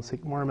 Mormons don't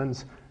seek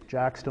Mormons,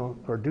 jocks don't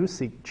or do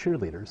seek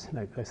cheerleaders.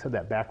 And I said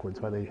that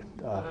backwards. Why they?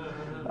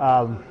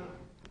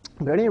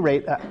 But at any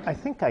rate, I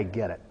think I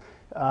get it.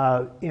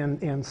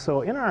 And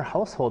so in our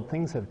household,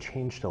 things have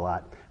changed a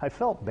lot. I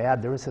felt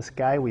bad. There was this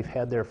guy we've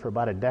had there for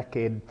about a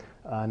decade,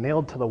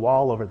 nailed to the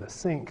wall over the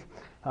sink.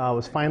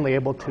 Was finally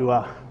able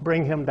to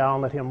bring him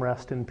down, let him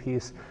rest in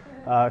peace,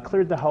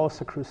 cleared the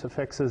house of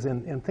crucifixes,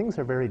 and things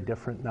are very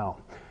different now.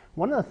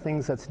 One of the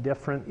things that's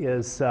different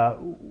is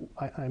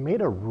I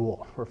made a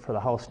rule for the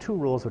house, two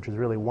rules, which is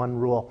really one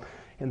rule,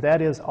 and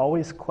that is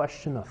always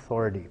question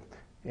authority.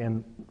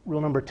 And rule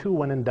number 2,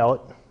 when in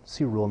doubt,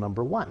 see rule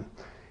number 1.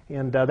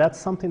 And that's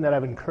something that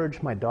I've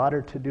encouraged my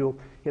daughter to do.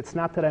 It's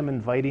not that I'm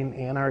inviting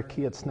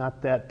anarchy. It's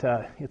not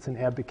that it's an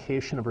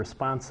abdication of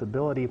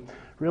responsibility.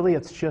 Really,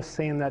 it's just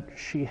saying that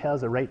she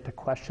has a right to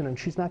question, and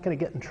she's not going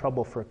to get in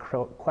trouble for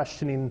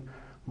questioning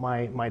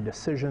my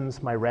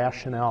decisions, my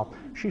rationale.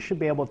 She should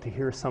be able to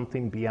hear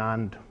something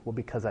beyond, well,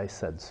 because I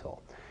said so.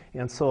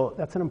 And so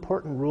that's an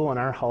important rule in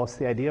our house.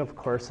 The idea, of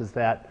course, is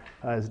that,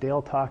 as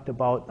Dale talked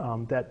about,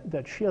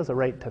 that she has a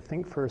right to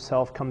think for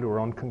herself, come to her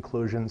own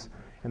conclusions,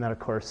 and that, of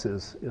course,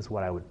 is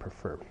what I would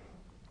prefer.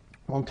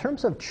 Well, in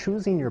terms of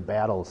choosing your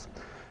battles,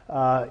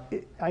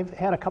 I've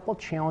had a couple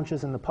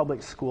challenges in the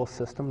public school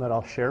system that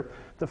I'll share.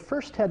 The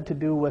first had to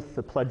do with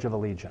the Pledge of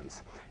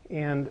Allegiance.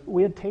 And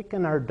we had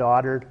taken our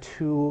daughter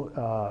to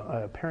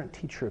a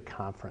parent-teacher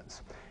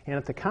conference. And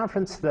at the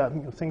conference,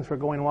 things were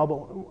going well,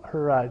 but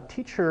her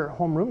teacher,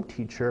 homeroom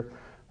teacher,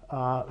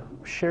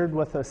 shared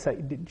with us,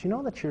 did you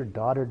know that your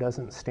daughter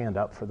doesn't stand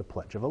up for the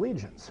Pledge of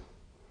Allegiance?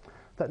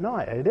 I thought, no,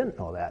 I didn't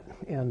know that.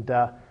 And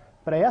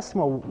but I asked him,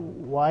 well,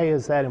 why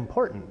is that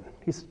important?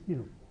 He said,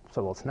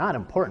 well, it's not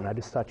important. I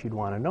just thought you'd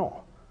want to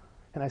know.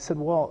 And I said,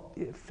 well,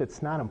 if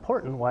it's not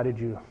important, why did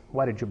you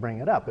bring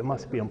it up? It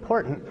must be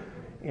important.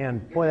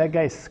 And boy, that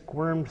guy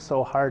squirmed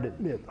so hard,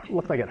 it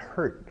looked like it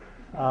hurt.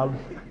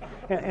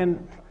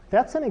 And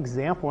that's an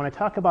example. When I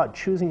talk about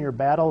choosing your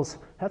battles,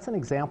 that's an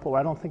example where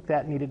I don't think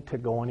that needed to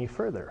go any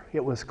further.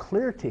 It was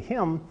clear to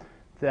him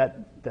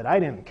that I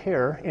didn't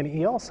care, and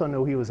he also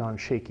knew he was on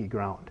shaky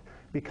ground,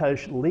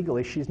 because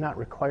legally she's not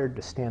required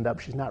to stand up,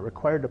 she's not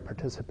required to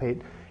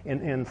participate,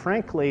 and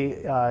frankly,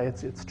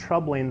 it's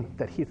troubling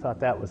that he thought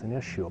that was an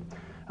issue.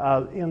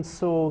 And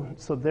so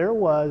there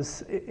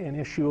was an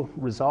issue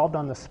resolved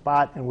on the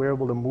spot, and we were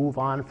able to move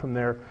on from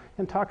there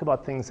and talk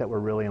about things that were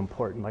really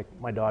important, like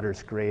my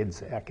daughter's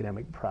grades,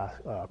 academic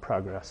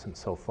progress, and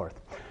so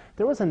forth.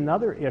 There was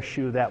another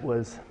issue that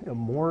was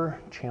more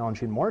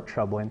challenging, more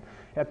troubling.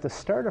 At the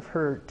start of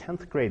her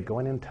 10th grade,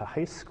 going into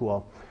high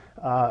school,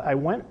 I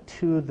went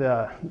to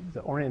the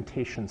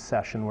orientation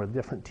session where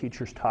different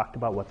teachers talked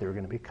about what they were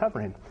going to be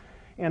covering.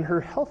 And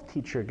her health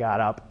teacher got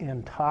up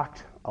and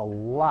talked a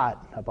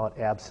lot about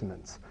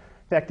abstinence.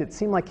 In fact, it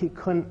seemed like he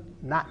couldn't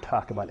not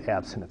talk about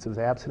abstinence. It was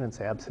abstinence,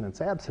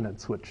 abstinence,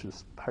 abstinence, which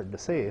is hard to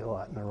say a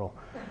lot in a row.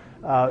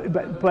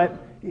 But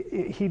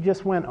he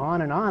just went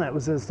on and on. It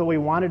was as though he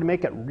wanted to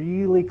make it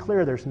really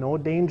clear there's no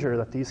danger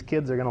that these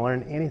kids are going to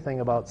learn anything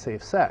about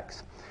safe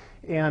sex.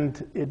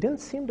 And it didn't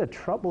seem to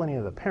trouble any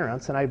of the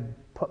parents, and I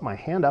put my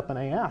hand up and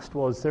I asked,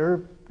 well, is there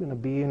going to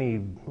be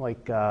any,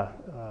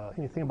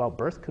 anything about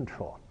birth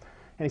control?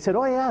 And he said,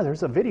 oh yeah,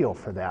 there's a video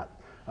for that.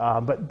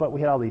 But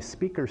we had all these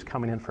speakers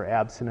coming in for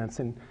abstinence,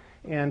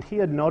 and he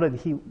had noted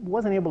he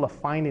wasn't able to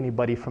find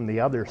anybody from the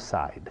other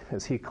side,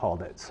 as he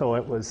called it. So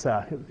it was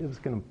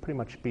going to pretty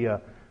much be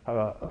a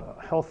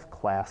health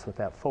class with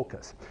that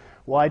focus.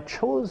 Well, I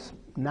chose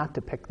not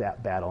to pick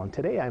that battle, and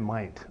today I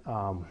might,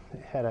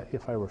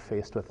 if I were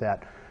faced with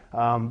that.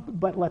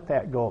 But let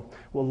that go.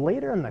 Well,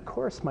 later in the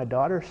course, my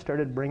daughter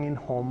started bringing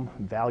home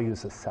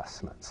values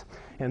assessments.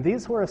 And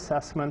these were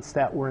assessments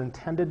that were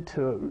intended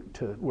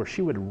to where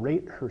she would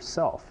rate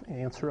herself,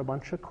 answer a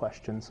bunch of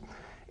questions.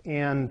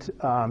 And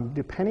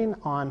depending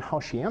on how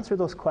she answered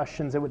those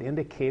questions, it would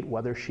indicate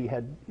whether she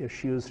had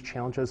issues,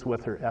 challenges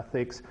with her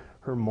ethics,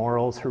 her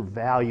morals, her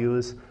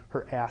values,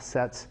 her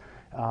assets.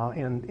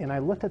 And I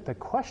looked at the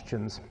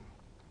questions,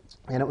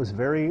 and it was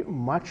very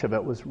much of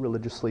it was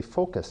religiously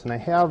focused. And I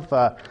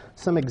have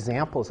some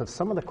examples of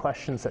some of the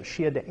questions that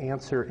she had to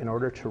answer in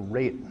order to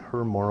rate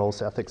her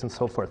morals, ethics, and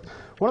so forth.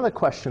 One of the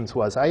questions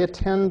was, I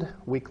attend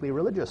weekly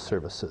religious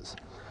services.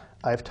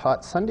 I've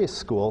taught Sunday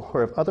school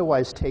or have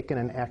otherwise taken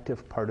an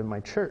active part in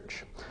my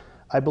church.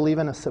 I believe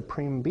in a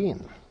supreme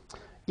being.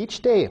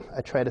 Each day,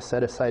 I try to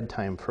set aside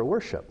time for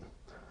worship.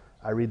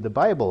 I read the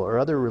Bible or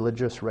other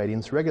religious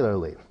writings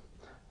regularly.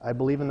 I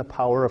believe in the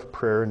power of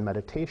prayer and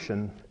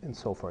meditation, and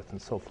so forth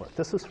and so forth.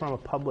 This is from a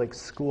public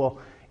school,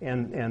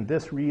 and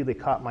this really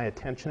caught my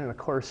attention. And of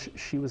course,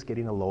 she was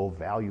getting a low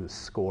values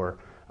score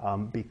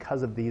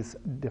because of these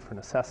different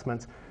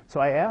assessments. So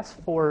I asked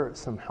for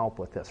some help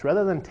with this.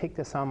 Rather than take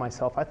this on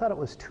myself, I thought it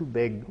was too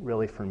big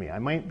really for me. I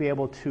might be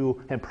able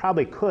to, and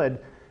probably could,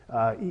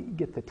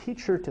 get the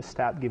teacher to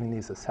stop giving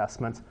these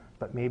assessments,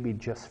 but maybe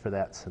just for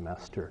that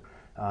semester.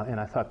 And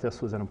I thought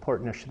this was an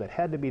important issue that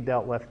had to be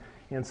dealt with.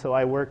 And so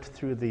I worked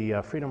through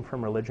the Freedom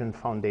from Religion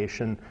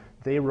Foundation.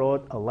 They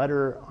wrote a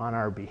letter on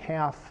our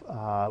behalf,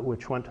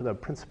 which went to the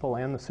principal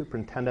and the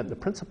superintendent. The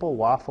principal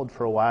waffled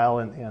for a while,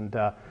 and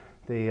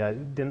they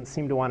didn't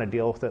seem to want to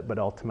deal with it, but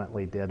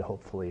ultimately did,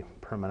 hopefully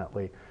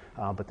permanently.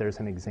 But there's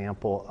an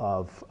example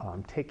of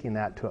taking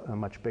that to a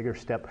much bigger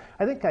step.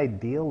 I think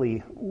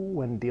ideally,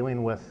 when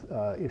dealing with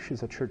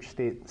issues of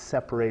church-state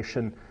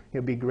separation, it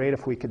would be great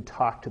if we could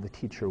talk to the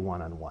teacher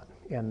one-on-one.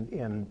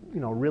 And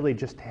really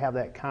just to have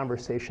that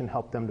conversation,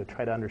 help them to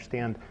try to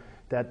understand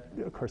that,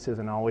 of course,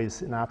 isn't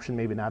always an option,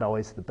 maybe not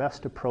always the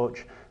best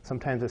approach.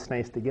 Sometimes it's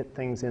nice to get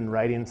things in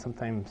writing.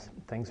 Sometimes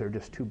things are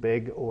just too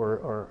big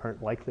or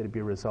aren't likely to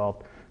be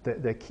resolved.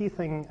 The key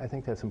thing I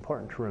think that's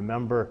important to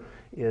remember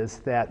is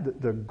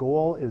that the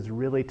goal is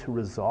really to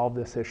resolve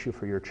this issue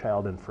for your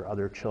child and for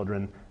other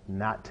children,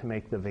 not to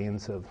make the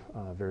veins of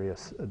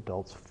various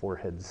adults'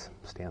 foreheads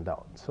stand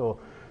out. So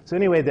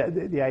anyway,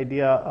 the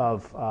idea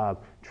of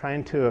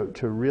trying to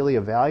really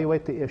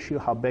evaluate the issue,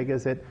 how big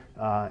is it,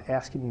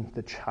 asking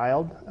the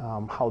child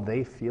how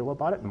they feel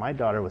about it. My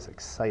daughter was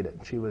excited.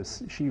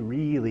 She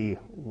really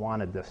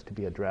wanted this to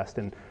be addressed,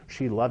 and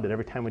she loved it.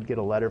 Every time we'd get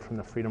a letter from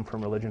the Freedom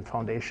from Religion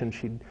Foundation,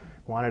 she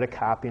wanted a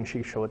copy, and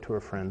she'd show it to her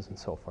friends and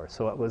so forth.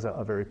 So it was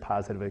a very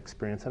positive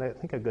experience, and I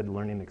think a good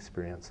learning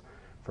experience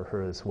for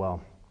her as well.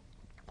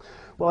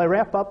 Well, I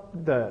wrap up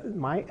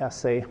my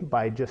essay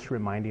by just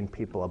reminding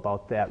people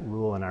about that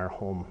rule in our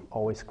home.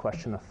 Always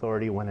question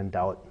authority. When in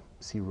doubt,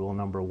 see rule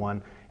number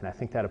 1. And I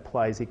think that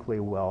applies equally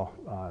well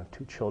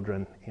to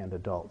children and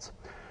adults.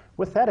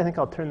 With that, I think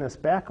I'll turn this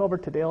back over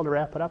to Dale to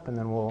wrap it up, and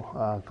then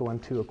we'll go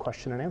into a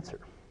question and answer.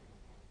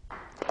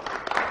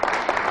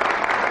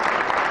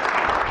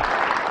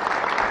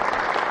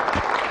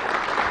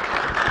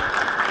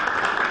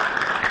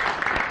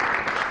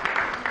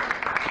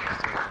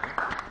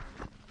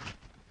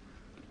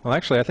 Well,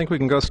 actually, I think we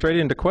can go straight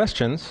into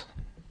questions.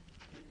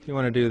 If you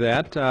want to do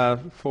that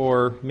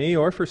for me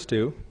or for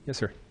Stu. Yes,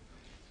 sir.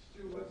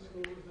 Stu, what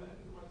school was that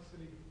in what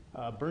city?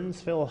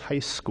 Burnsville High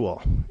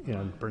School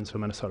in Burnsville,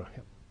 Minnesota.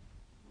 Yep.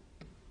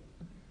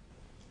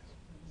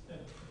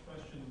 Just a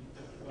question.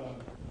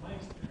 My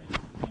experience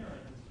as a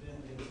parent has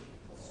been that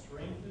it's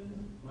strengthened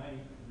my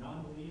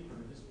non-belief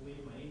or disbelief,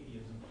 my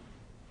atheism.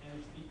 And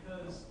it's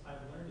because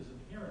I've learned as a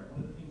parent,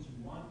 one of the things you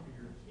want for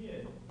your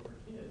kid or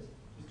kids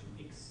is to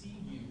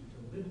exceed you, to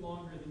live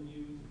longer than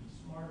you, to be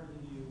smarter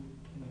than you.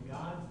 And the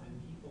gods that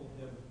people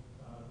have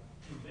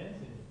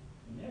invented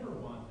never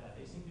want that.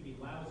 They seem to be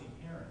lousy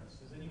parents.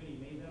 Has anybody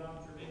made that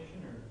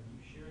observation, or have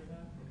you shared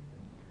that?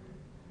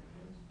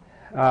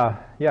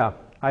 Yeah,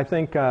 I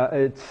think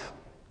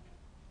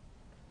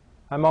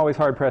I'm always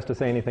hard-pressed to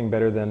say anything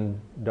better than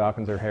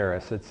Dawkins or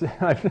Harris.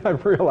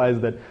 I've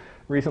realized that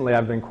recently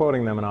I've been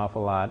quoting them an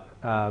awful lot,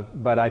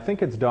 but I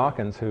think it's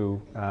Dawkins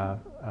who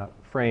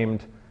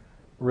framed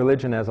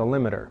religion as a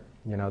limiter,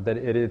 that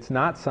it's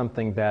not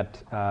something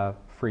that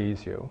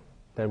frees you,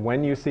 that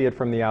when you see it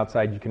from the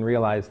outside, you can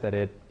realize that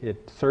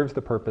it serves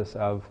the purpose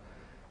of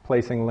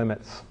placing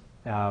limits,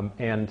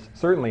 and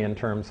certainly in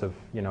terms of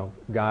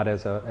God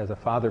as a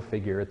father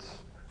figure,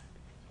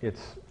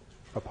 it's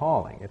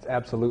appalling. It's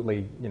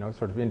absolutely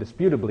sort of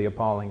indisputably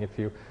appalling. If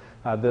you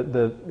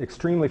the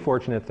extremely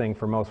fortunate thing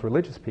for most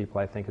religious people,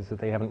 I think, is that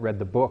they haven't read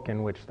the book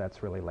in which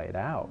that's really laid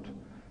out.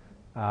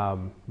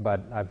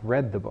 But I've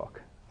read the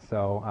book.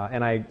 So,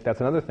 and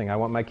that's another thing. I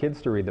want my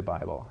kids to read the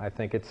Bible. I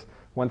think it's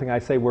one thing I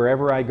say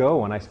wherever I go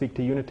when I speak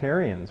to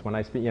Unitarians. When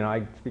I speak,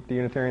 I speak to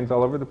Unitarians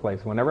all over the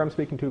place. Whenever I'm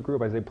speaking to a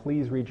group, I say,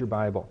 please read your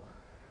Bible.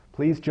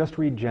 Please just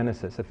read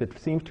Genesis. If it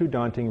seems too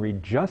daunting,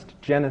 read just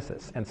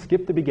Genesis and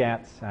skip the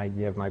begats.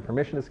 You have my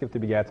permission to skip the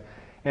begats,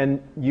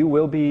 and you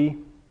will be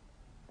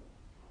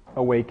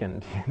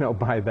awakened,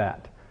 by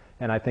that.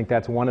 And I think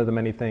that's one of the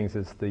many things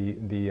is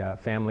the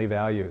family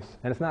values.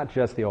 And it's not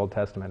just the Old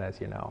Testament, as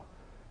you know.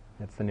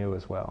 It's the New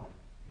as well.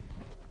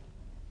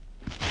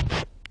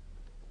 It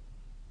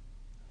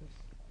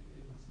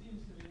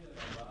seems to me that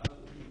a lot of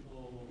the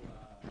people who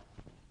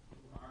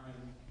aren't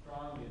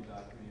strongly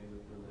indoctrinated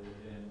with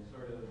religion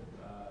sort of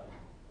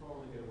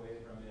totally get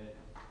away from it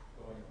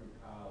going through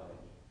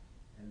college.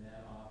 And then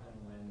often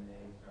when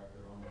they start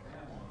their own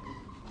families,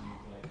 it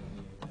seems like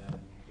many of them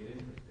get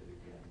interested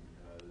again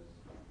because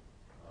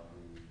of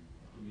the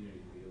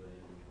community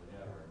feeling,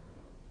 whatever.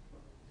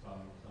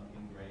 Some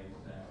ingrained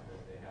sense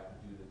that they have to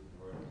do this in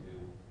order to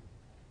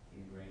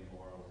ingrain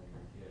morals in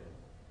your kids.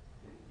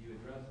 Do you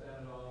address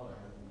that at all, or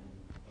have you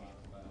thought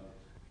about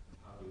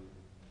how to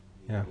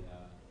Yeah.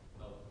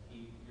 help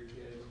keep your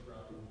kids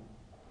from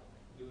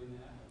doing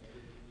that?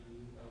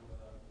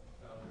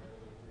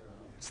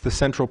 It's the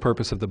central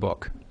purpose of the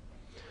book.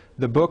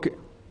 The book,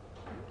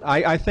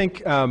 I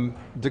think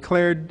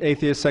declared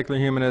atheists, secular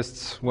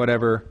humanists,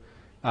 whatever,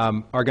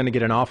 are going to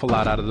get an awful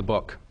lot out of the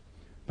book.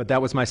 But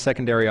that was my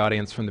secondary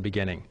audience from the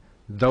beginning.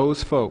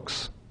 Those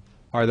folks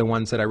are the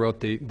ones that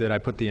I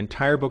put the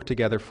entire book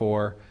together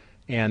for,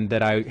 and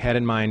that I had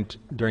in mind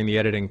during the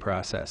editing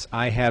process.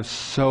 I have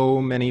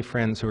so many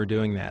friends who are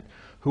doing that,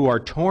 who are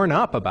torn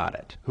up about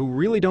it, who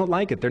really don't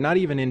like it. They're not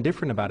even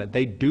indifferent about it.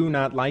 They do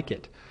not like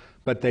it.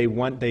 But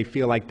they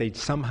feel like they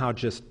somehow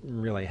just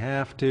really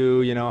have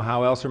to.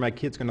 How else are my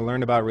kids going to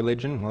learn about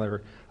religion? Well, there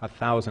are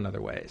 1,000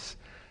 other ways.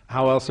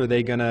 How else are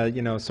they going to,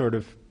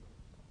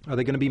 are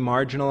they going to be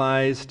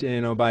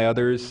marginalized, by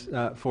others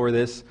for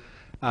this?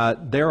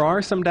 There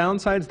are some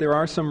downsides. There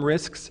are some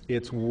risks.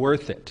 It's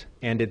worth it,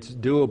 and it's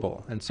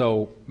doable. And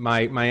so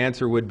my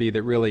answer would be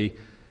that really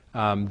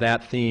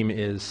that theme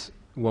is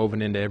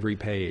woven into every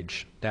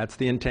page. That's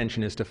the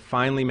intention, is to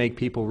finally make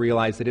people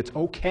realize that it's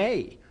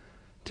okay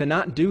to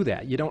not do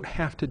that. You don't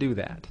have to do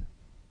that.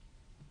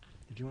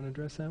 Did you want to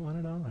address that one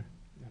at all? Or?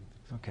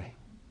 Yeah. Okay.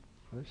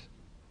 Others?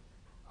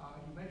 You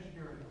mentioned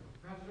you're a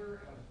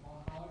professor at a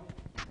small college.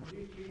 Where do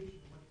you teach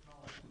and what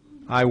college?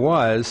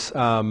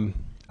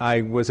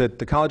 I was at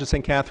the College of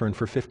St. Catherine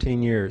for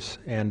 15 years,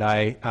 and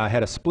I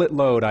had a split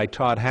load. I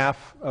taught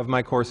half of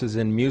my courses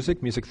in music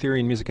theory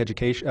and music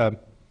education,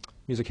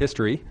 music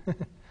history.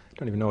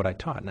 Don't even know what I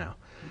taught now.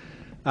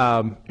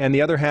 And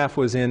the other half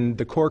was in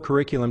the core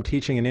curriculum,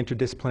 teaching an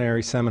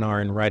interdisciplinary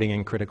seminar in writing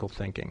and critical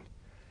thinking.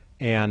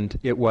 And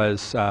it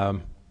was,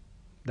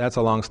 that's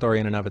a long story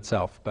in and of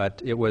itself,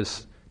 but it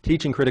was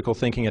teaching critical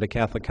thinking at a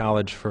Catholic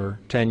college for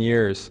 10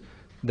 years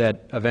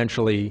that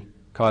eventually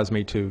caused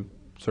me to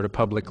sort of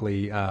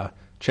publicly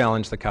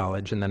challenge the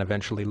college and then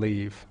eventually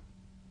leave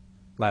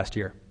last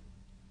year.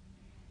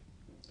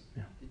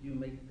 Yeah. Did you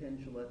make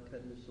Penn Jillette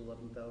cut his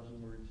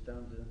 11,000 words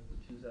down to the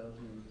 2,000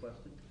 you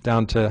requested?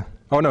 Down to,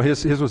 oh no,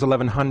 his was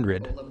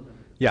 1,100. Oh, 1,100.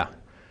 Yeah.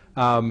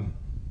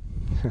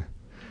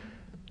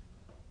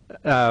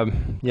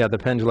 Yeah, the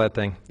Penn Jillette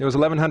thing. It was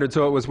 1,100,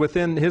 so it was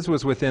his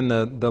was within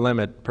the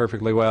limit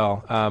perfectly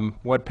well.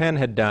 What Penn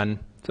had done,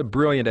 it's a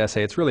brilliant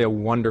essay. It's really a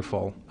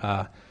wonderful,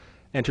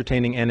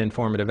 entertaining and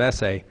informative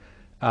essay.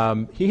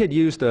 He had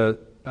used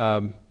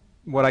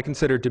what I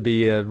considered to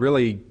be a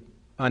really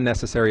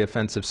unnecessary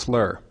offensive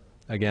slur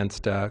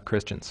against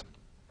Christians.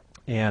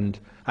 And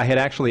I had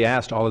actually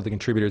asked all of the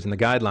contributors in the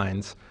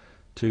guidelines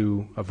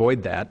to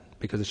avoid that,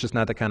 because it's just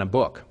not the kind of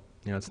book.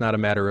 It's not a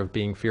matter of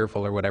being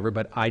fearful or whatever,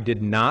 but I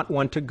did not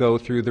want to go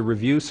through the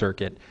review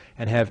circuit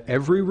and have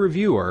every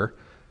reviewer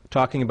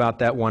talking about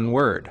that one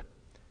word.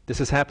 This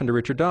has happened to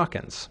Richard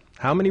Dawkins.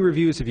 How many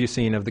reviews have you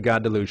seen of The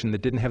God Delusion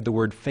that didn't have the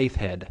word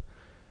faithhead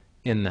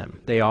in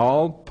them? They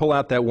all pull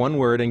out that one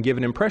word and give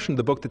an impression of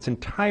the book that's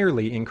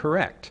entirely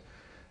incorrect.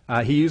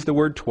 He used the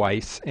word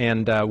twice,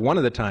 and one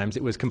of the times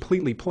it was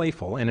completely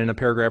playful, and in a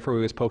paragraph where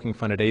he was poking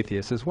fun at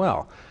atheists as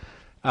well.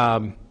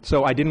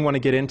 So I didn't want to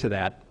get into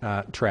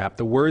that trap.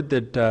 The word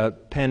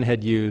that Penn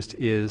had used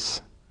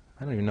is,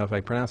 I don't even know if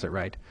I pronounce it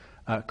right,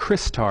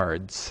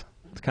 Christards.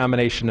 It's a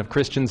combination of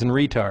Christians and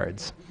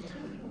retards.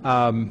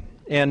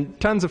 And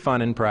tons of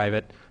fun in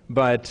private,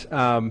 but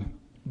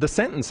the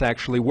sentence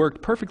actually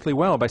worked perfectly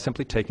well by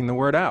simply taking the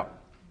word out.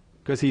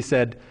 Because he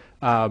said,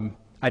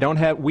 we don't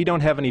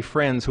have any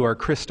friends who are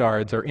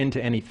Christards or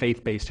into any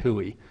faith-based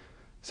hooey.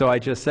 So I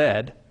just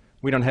said,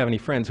 we don't have any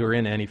friends who are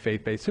into any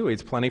faith-based hooey.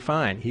 It's plenty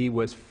fine. He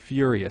was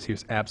furious. He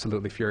was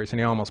absolutely furious, and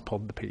he almost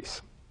pulled the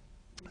piece.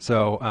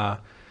 So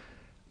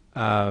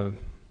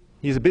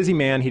he's a busy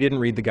man. He didn't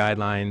read the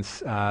guidelines.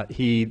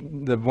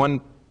 The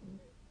one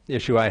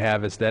issue I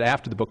have is that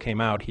after the book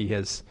came out, he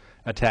has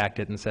attacked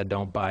it and said,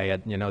 don't buy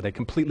it. You know, they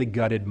completely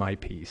gutted my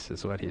piece,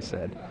 is what he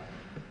said.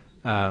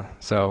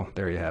 So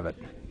there you have it.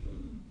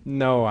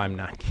 No, I'm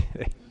not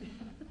kidding.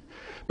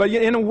 But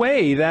in a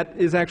way, that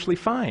is actually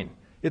fine.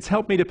 It's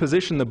helped me to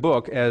position the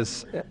book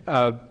as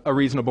a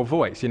reasonable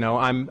voice. You know,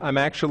 I'm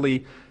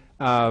actually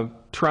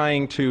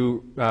trying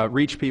to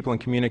reach people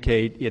and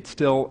communicate. It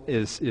still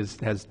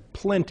has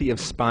plenty of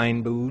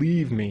spine,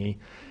 believe me,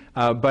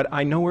 but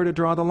I know where to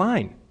draw the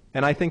line.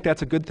 And I think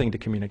that's a good thing to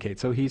communicate.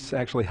 So he's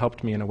actually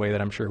helped me in a way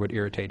that I'm sure would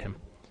irritate him.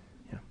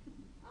 Yeah.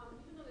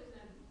 Even though there's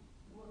not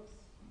books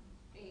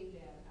aimed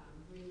at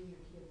raising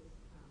your kids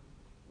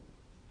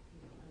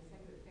in a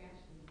secular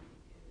fashion,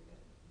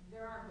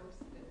 there are books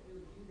that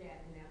really do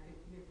that, and that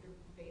they're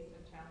based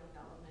on child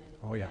development.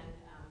 Oh, yeah.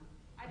 And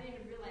I didn't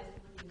even realize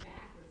looking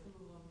back that some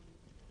of them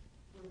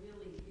were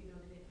really, they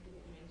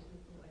didn't mention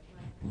like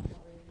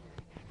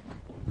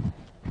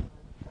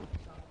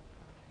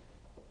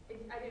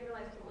I didn't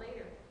realize till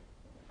later.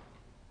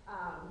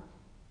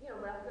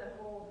 Left the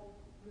whole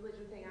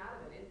religion thing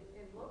out of it.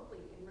 And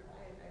locally,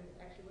 I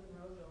actually live in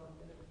Roseville. I've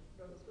been in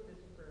Roseville School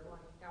District for a long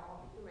time,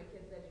 all through my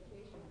kids'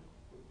 education.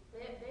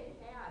 They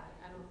had,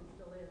 I don't know if it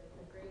still is,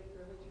 a great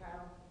early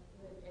childhood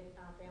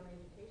family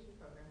education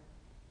program.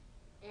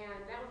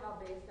 And that was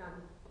all based on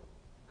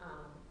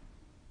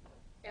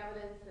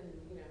evidence and,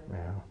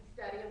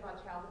 study about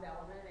child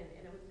development.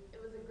 And it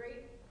was a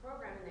great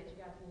program in that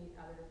you got to meet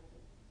other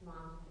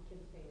moms with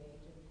kids the same age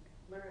and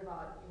learn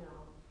about,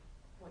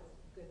 what's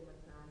good and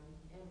what's not.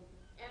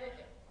 And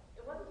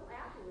it wasn't until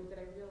afterwards that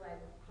I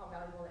realized how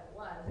valuable that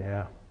was.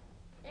 Yeah.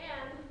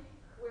 And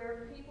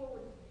where people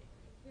would,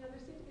 there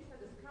seemed to be some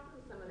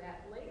discomfort with some of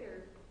that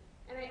later.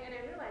 And I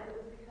realized it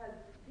was because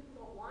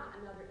people don't want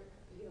another,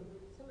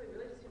 some of the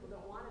religious people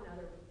don't want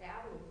another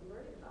avenue of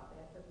learning about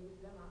that that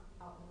leaves them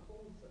out in the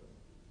cold, so to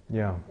speak.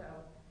 Yeah. So,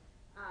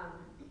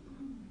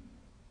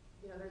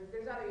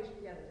 there's other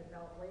issues that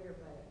develop later,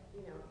 but,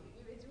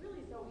 it's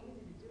really so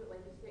easy to do it,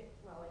 like you say,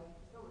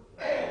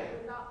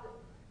 without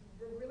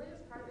the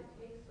religious part of it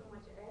takes so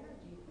much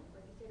energy,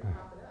 like you say, to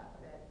prop it up,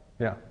 that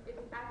Yeah. it's,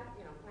 find it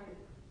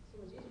so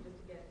much easier just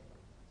to get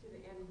to the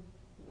end,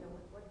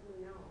 what do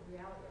we know,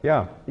 reality.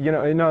 Yeah,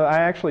 I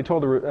actually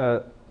told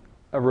a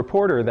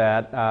reporter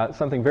that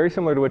something very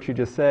similar to what you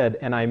just said,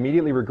 and I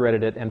immediately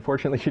regretted it, and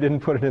fortunately she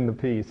didn't put it in the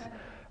piece.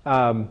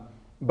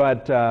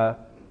 But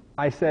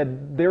I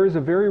said, there is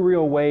a very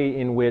real way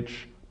in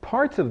which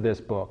parts of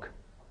this book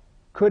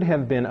could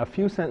have been a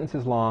few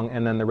sentences long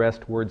and then the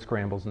rest word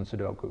scrambles and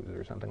Sudokus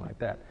or something like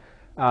that.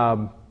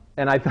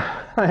 And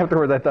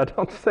afterwards I thought,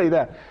 don't say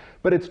that.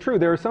 But it's true.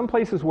 There are some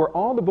places where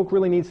all the book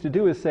really needs to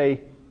do is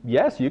say,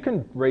 yes, you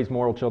can raise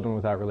moral children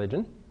without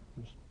religion.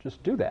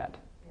 Just do that,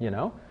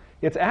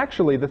 It's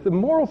actually that the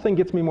moral thing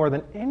gets me more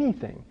than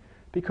anything,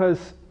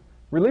 because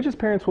religious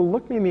parents will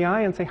look me in the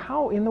eye and say,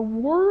 how in the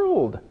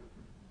world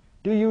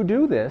do you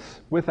do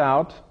this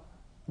without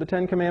the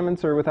Ten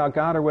Commandments or without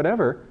God or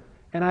whatever?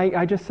 And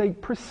I just say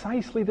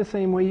precisely the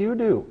same way you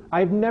do.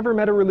 I've never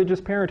met a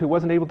religious parent who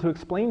wasn't able to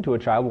explain to a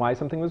child why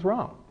something was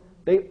wrong.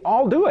 They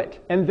all do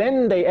it. And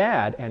then they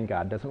add, and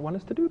God doesn't want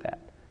us to do that.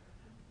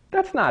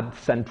 That's not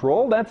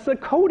central. That's a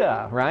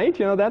coda, right?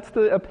 That's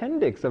the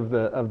appendix of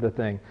the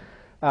thing.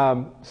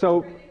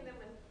 So. Burning them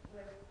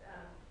with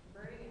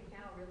burning in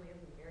hell really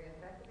isn't very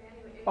effective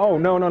anyway. Oh,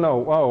 no.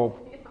 Oh,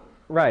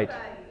 right.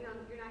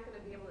 You're not going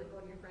to be able to go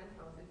to your friend's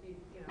house if you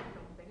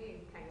don't behave.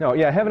 No,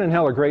 yeah, heaven and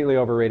hell are greatly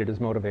overrated as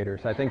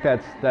motivators. I think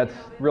that's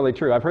really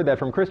true. I've heard that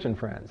from Christian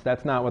friends.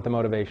 That's not what the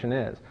motivation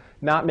is.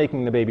 Not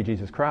making the baby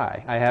Jesus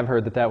cry. I have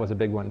heard that was a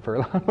big one for a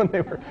lot when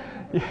they were.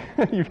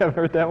 You have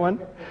heard that one?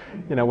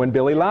 When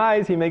Billy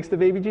lies, he makes the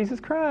baby Jesus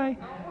cry.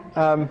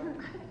 How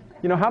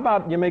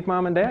about you make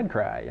mom and dad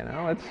cry?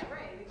 It's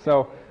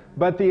so.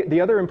 But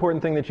the other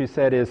important thing that you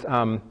said is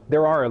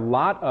there are a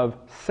lot of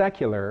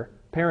secular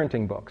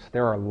parenting books.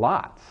 There are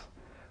lots.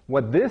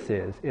 What this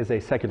is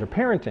a secular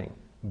parenting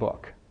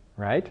book,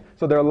 right?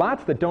 So there are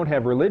lots that don't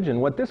have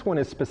religion. What this one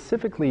is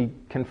specifically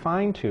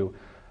confined to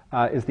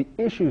is the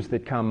issues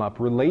that come up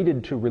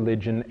related to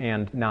religion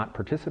and not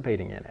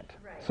participating in it.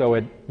 Right. So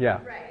Right, and those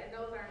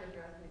aren't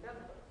addressed in the other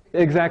books.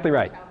 Exactly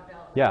right.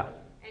 Yeah.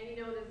 And you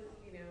notice,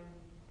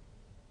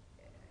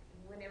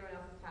 when everyone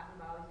else is talking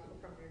about these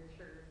people from their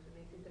church, and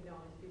they seem to know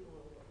these people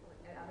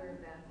at other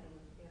events, and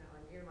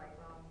you're like,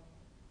 well,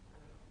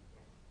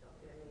 don't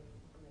do anything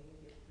from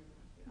the atheist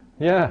group.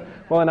 Yeah.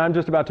 Well, and I'm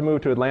just about to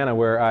move to Atlanta,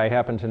 where I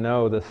happen to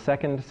know the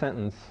second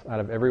sentence out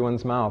of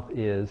everyone's mouth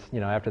is,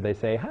 after they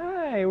say,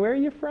 hi, hi, where are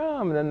you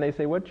from? And then they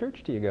say, what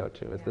church do you go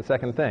to? It's the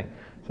second thing.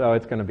 So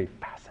it's going to be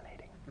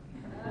fascinating.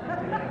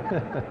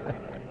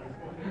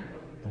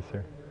 Yes,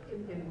 sir.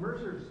 In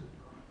Mercer's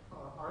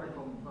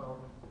article about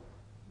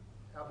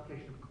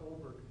application of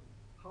Kohlberg,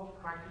 how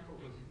practical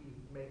does he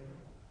make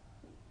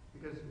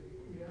it? Because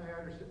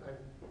I understand,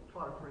 I've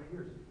taught it for many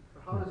years,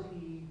 but how does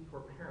he, for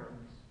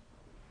parents,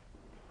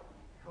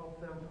 help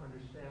them to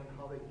understand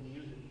how they can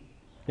use it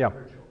Yeah. for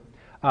their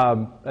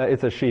children?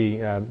 It's a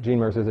she. Jean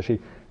Mercer is a she.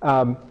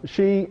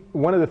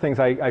 One of the things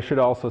I should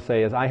also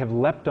say is I have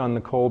leapt on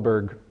the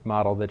Kohlberg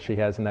model that she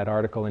has in that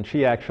article, and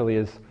she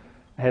actually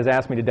has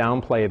asked me to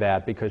downplay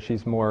that because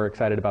she's more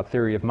excited about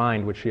theory of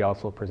mind, which she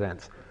also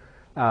presents.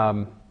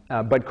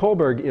 But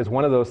Kohlberg is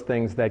one of those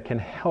things that can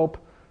help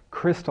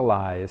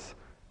crystallize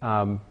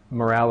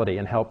morality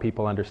and help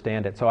people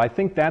understand it. So I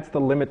think that's the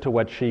limit to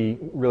what she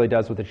really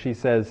does with it. She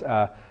says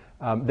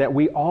that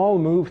we all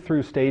move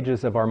through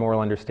stages of our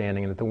moral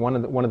understanding, and that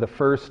one of the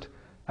first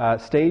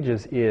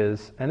stages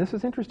is, and this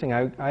is interesting,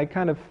 I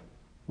kind of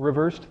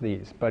reversed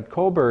these, but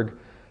Kohlberg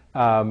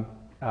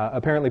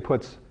apparently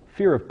puts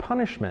fear of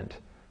punishment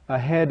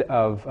ahead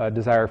of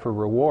desire for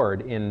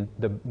reward in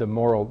the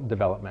moral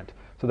development.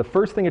 So the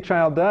first thing a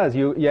child does,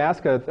 you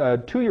ask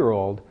a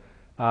 2-year-old,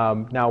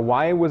 now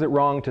why was it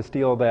wrong to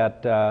steal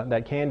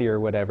that candy or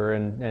whatever,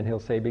 and he'll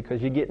say,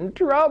 because you get in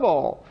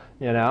trouble,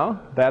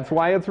 that's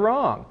why it's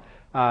wrong.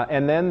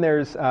 And then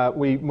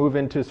we move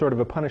into sort of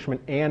a punishment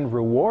and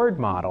reward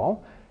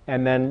model,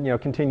 and then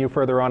continue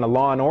further on a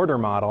law and order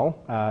model.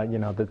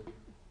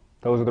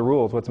 Those are the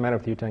rules. What's the matter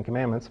with you, 10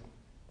 Commandments?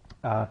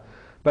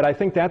 But I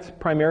think that's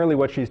primarily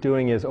what she's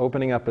doing, is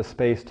opening up a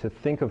space to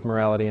think of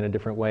morality in a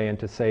different way, and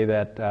to say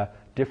that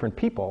different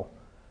people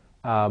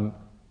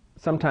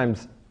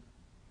sometimes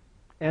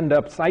end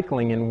up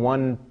cycling in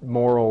one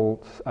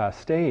moral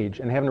stage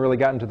and haven't really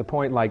gotten to the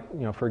point, like,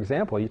 for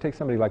example, you take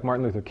somebody like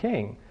Martin Luther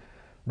King.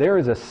 There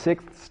is a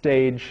 6th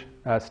stage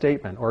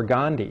statement, or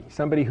Gandhi,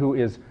 somebody who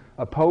is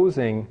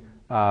opposing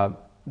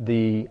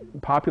the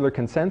popular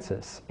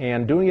consensus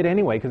and doing it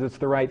anyway because it's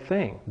the right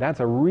thing.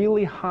 That's a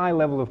really high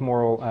level of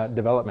moral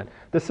development.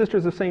 The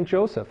Sisters of St.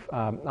 Joseph,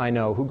 I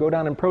know, who go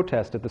down and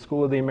protest at the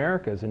School of the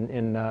Americas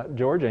in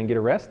Georgia and get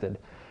arrested.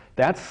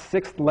 That's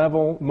 6th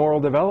level moral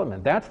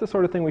development. That's the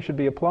sort of thing we should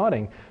be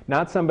applauding,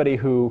 not somebody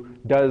who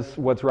does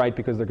what's right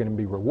because they're going to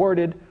be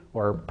rewarded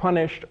or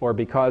punished or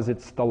because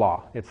it's the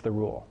law, it's the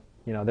rule.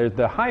 There's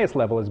the highest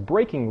level is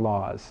breaking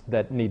laws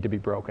that need to be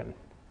broken.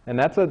 And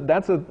that's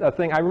a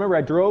thing. I remember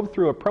I drove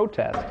through a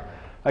protest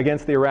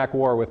against the Iraq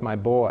War with my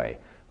boy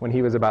when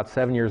he was about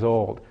 7 years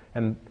old.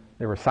 And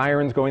there were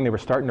sirens going. They were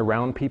starting to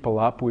round people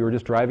up. We were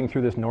just driving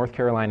through this North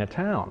Carolina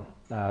town,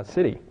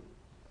 city.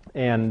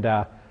 And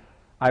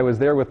I was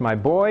there with my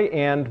boy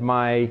and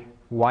my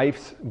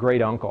wife's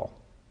great uncle,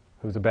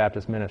 who's a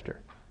Baptist minister,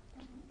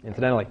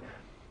 incidentally.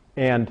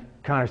 And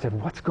Connor said,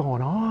 "What's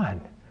going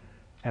on?"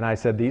 And I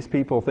said, these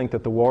people think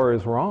that the war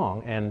is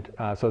wrong, and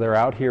so they're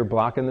out here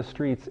blocking the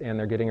streets, and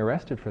they're getting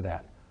arrested for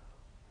that.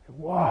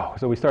 Whoa.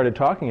 So we started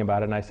talking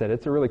about it, and I said,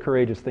 it's a really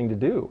courageous thing to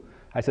do.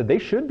 I said, they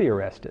should be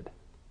arrested.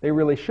 They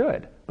really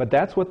should. But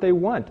that's what they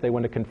want. They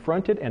want to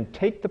confront it and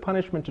take the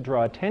punishment to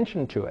draw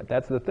attention to it.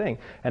 That's the thing.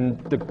 And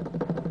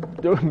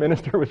the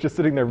minister was just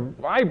sitting there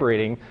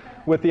vibrating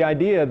with the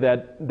idea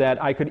that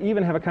I could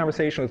even have a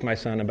conversation with my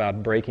son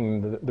about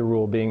breaking the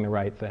rule being the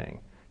right thing.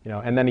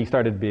 And then he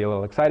started to be a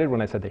little excited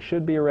when I said they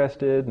should be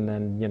arrested, and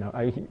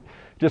then,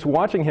 just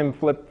watching him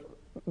flip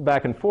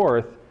back and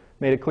forth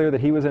made it clear that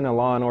he was in a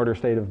law and order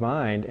state of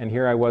mind, and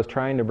here I was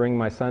trying to bring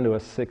my son to a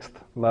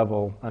 6th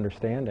level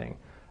understanding.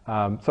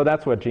 So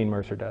that's what Jean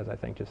Mercer does, I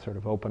think, just sort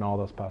of open all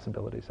those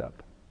possibilities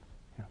up.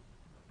 Yeah.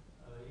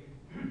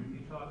 You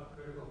taught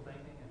critical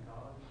thinking in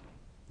college?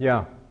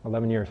 Yeah,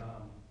 11 years.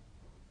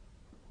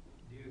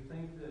 Do you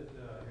think that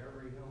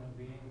every human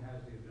being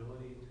has the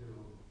ability to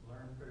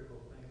learn critical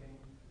thinking,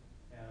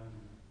 and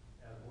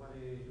at what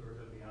age, or is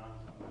it beyond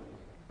some people?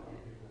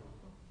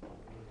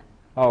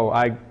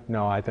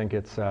 No, I think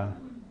it's,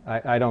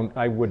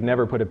 I would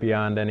never put it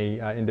beyond any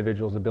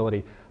individual's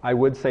ability. I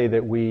would say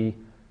that we,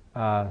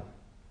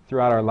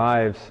 throughout our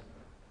lives,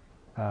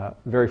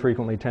 very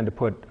frequently tend to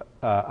put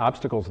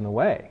obstacles in the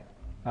way.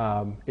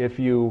 If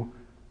you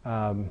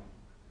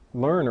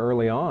learn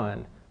early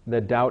on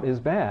that doubt is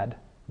bad,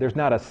 there's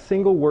not a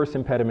single worse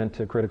impediment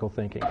to critical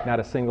thinking,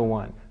 not a single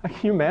one. Can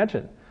you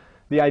imagine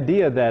the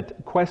idea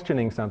that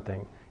questioning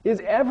something is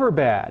ever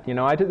bad?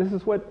 This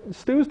is what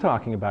Stu's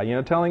talking about,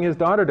 telling his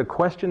daughter to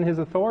question his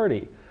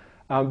authority.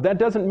 That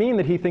doesn't mean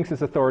that he thinks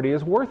his authority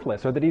is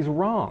worthless or that he's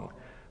wrong,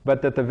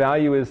 but that the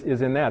value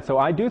is in that. So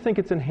I do think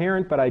it's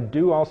inherent, but I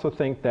do also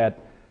think that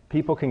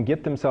people can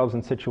get themselves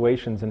in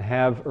situations and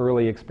have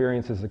early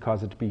experiences that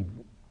cause it to be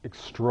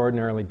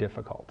extraordinarily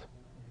difficult.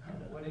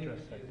 What age do you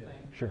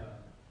think? Sure.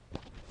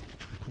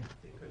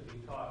 It could be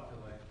taught to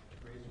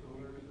grade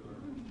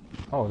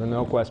schoolers, or? Oh, then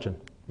no question.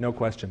 No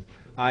question.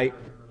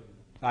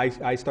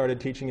 I started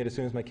teaching it as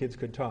soon as my kids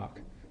could talk,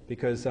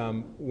 because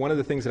one of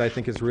the things that I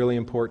think is really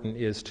important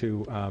is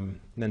to, and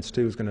then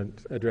Stu's going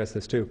to address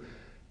this too,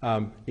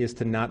 is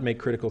to not make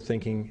critical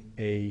thinking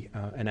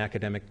an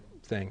academic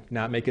thing,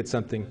 not make it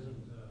something. Isn't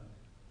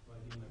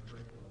like in the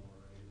curriculum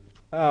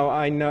Oh,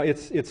 already? I know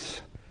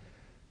it's.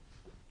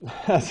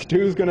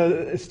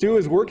 Stu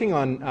is working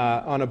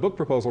on a book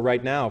proposal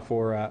right now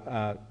for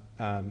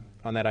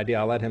on that idea.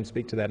 I'll let him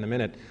speak to that in a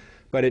minute.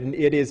 But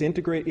it is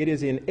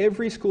in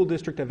every school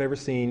district I've ever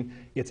seen.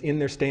 It's in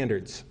their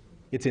standards.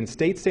 It's in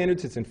state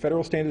standards. It's in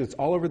federal standards. It's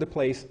all over the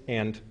place,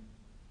 and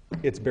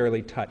it's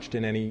barely touched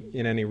in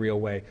any real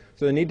way.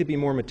 So there need to be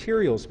more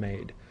materials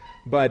made,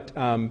 but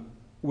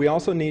we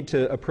also need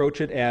to approach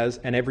it as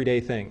an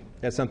everyday thing.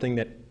 That's something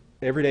that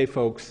everyday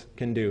folks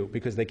can do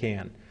because they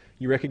can.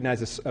 You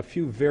recognize a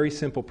few very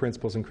simple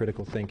principles in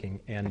critical thinking,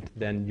 and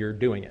then you're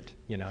doing it.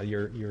 You know,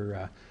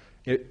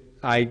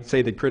 I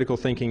say that critical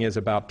thinking is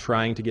about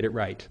trying to get it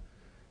right.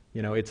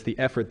 You know, it's the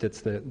effort that's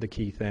the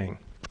key thing.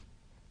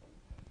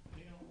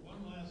 You know,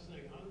 one last thing.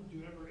 How did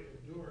you ever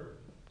endure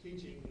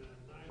teaching 9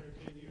 or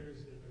 10 years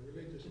in a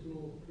religious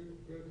school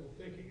critical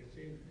thinking? It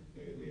seemed to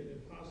be an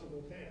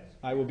impossible task.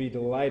 I will be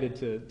delighted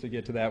to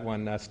get to that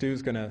one.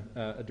 Stu's going to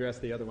address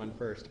the other one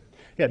first.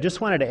 Yeah,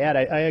 just wanted to add,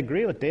 I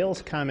agree with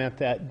Dale's comment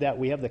that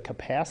we have the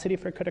capacity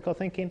for critical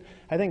thinking.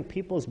 I think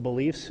people's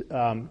beliefs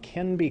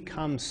can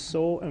become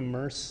so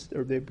immersed,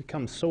 or they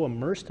become so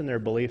immersed in their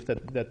belief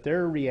that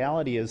their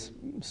reality is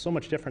so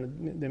much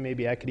different than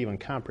maybe I could even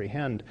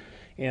comprehend.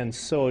 And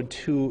so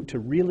to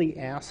really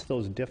ask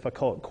those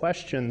difficult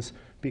questions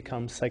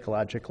becomes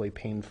psychologically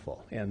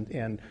painful.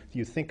 And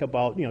you think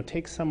about,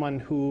 take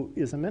someone who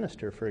is a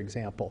minister, for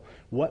example.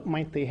 What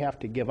might they have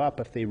to give up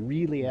if they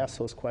really ask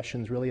those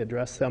questions, really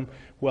address them?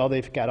 Well,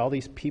 they've got all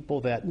these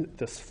people,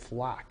 this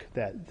flock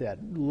that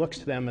looks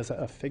to them as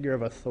a figure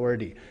of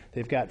authority.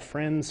 They've got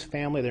friends,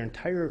 family, their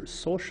entire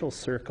social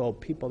circle,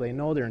 people they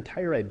know, their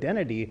entire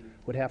identity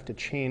would have to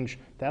change.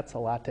 That's a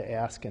lot to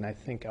ask, and I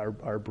think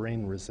our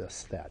brain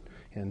resists that.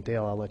 And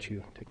Dale, I'll let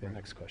you take the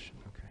next question.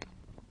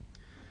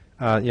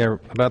 Yeah,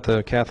 about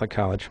the Catholic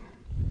college.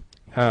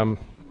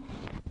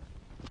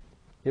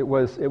 It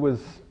was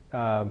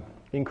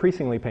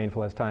increasingly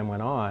painful as time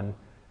went on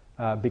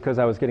because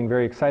I was getting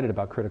very excited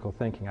about critical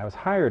thinking. I was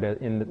hired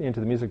into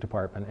the music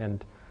department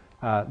and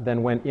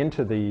then went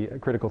into the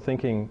critical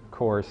thinking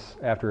course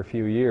after a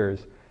few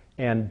years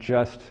and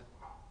just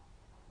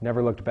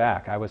never looked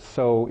back. I was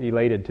so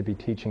elated to be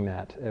teaching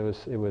that.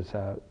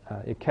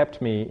 It kept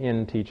me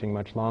in teaching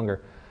much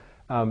longer.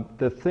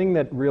 The thing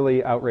that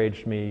really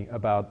outraged me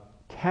about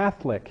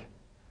Catholic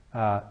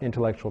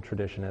intellectual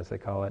tradition, as they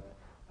call it,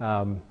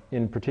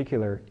 in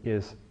particular,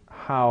 is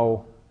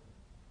how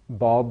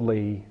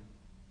baldly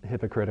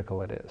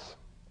hypocritical it is.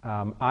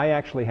 I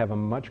actually have a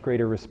much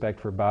greater respect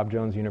for Bob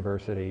Jones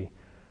University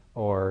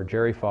or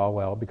Jerry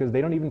Falwell because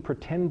they don't even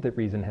pretend that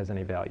reason has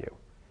any value.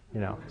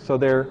 So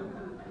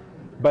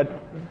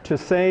but to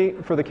say,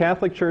 for the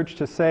Catholic Church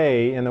to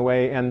say in the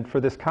way, and for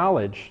this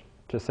college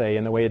to say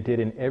in the way it did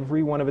in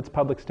every one of its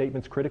public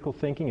statements, critical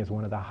thinking is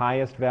one of the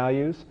highest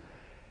values.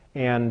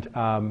 And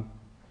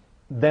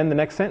then the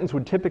next sentence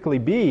would typically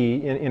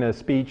be in a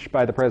speech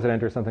by the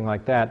president or something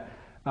like that,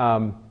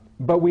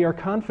 but we are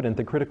confident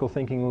that critical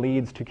thinking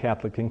leads to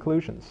Catholic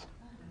conclusions.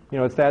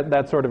 It's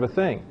that sort of a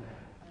thing.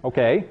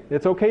 Okay,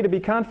 it's okay to be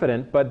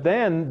confident, but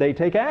then they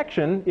take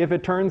action if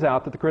it turns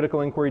out that the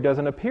critical inquiry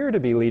doesn't appear to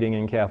be leading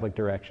in Catholic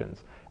directions.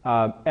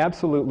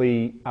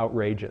 Absolutely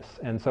outrageous.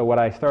 And so what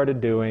I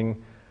started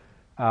doing,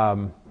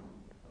 just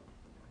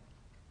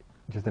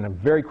in a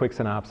very quick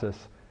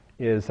synopsis,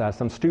 is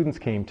some students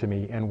came to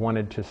me and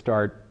wanted to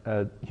start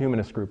a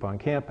humanist group on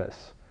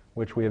campus,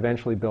 which we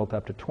eventually built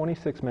up to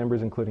 26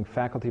 members, including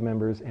faculty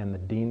members and the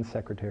dean's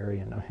secretary,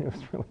 and it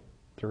was really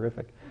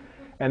terrific.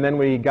 And then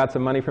we got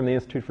some money from the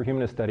Institute for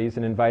Humanist Studies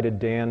and invited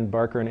Dan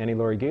Barker and Annie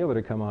Laurie Gaylor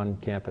to come on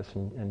campus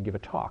and give a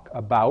talk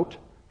about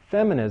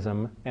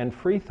feminism and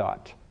free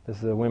thought. This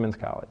is a women's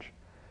college.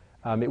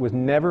 It was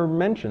never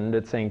mentioned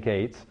at St.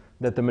 Kate's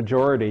that the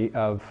majority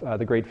of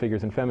the great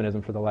figures in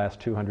feminism for the last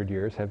 200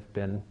 years have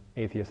been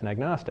atheists and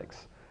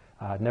agnostics.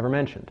 Never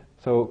mentioned.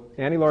 So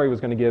Annie Laurie was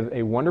going to give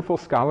a wonderful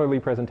scholarly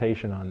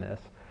presentation on this,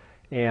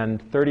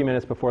 and 30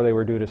 minutes before they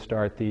were due to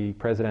start, the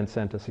president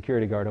sent a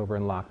security guard over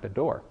and locked the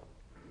door.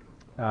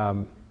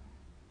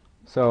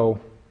 So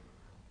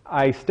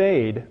I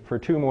stayed for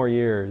 2 more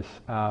years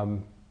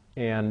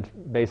and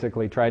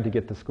basically tried to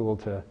get the school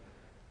to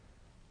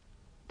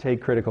take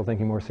critical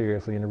thinking more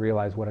seriously and to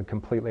realize what a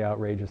completely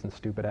outrageous and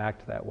stupid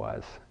act that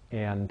was.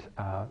 And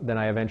then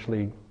I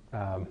eventually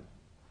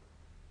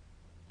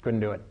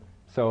couldn't do it.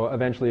 So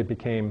eventually it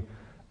became,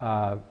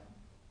 I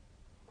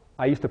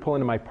used to pull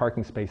into my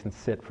parking space and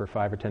sit for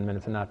 5 or 10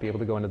 minutes and not be able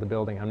to go into the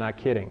building. I'm not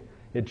kidding.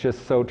 It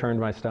just so turned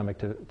my stomach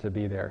to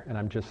be there, and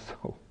I'm just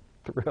so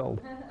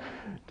thrilled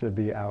to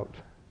be out.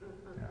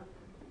 Yeah.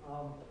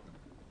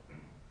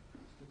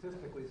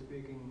 Statistically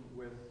speaking,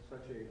 with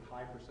such a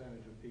high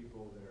percentage of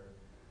people that are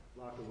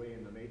locked away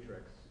in the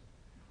Matrix,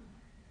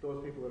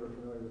 those people that are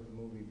familiar with the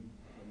movie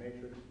The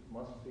Matrix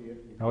must see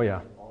it because Oh,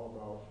 yeah. it's all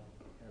about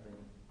having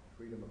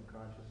freedom of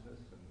consciousness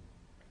and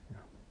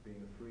being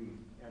a free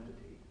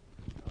entity.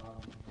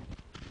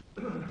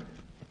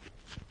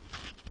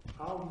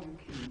 you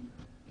keep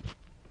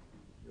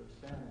your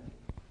sanity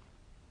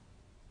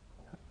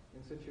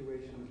in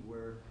situations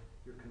where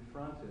you're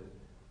confronted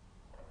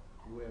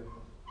with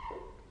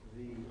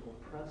the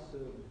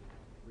oppressive,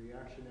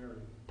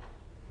 reactionary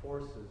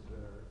forces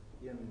that are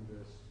in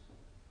this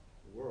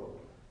world?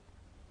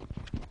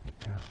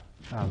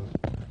 Yeah.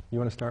 You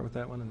want to start with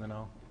that one, and then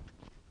I'll...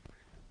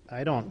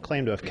 I don't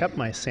claim to have kept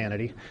my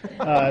sanity.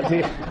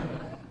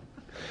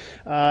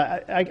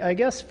 I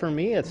guess for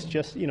me, it's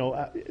just,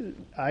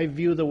 I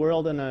view the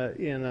world in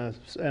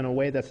a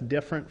way that's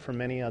different from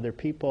many other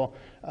people,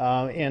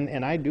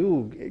 and I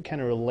do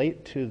kind of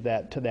relate to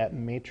that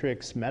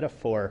matrix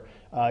metaphor.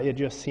 It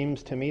just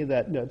seems to me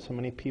that so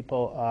many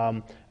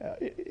people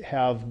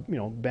have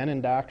been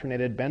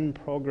indoctrinated, been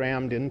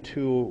programmed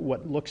into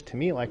what looks to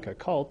me like a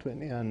cult,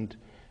 and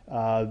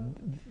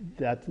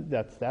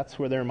that's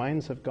where their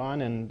minds have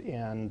gone,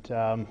 and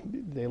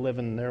they live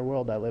in their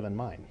world, I live in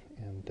mine,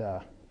 and.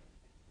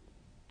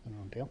 I don't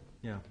know, Dale?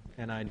 Yeah,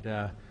 and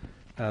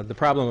the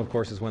problem, of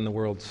course, is when the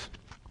worlds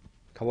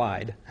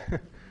collide,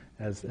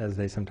 as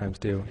they sometimes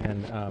do.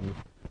 And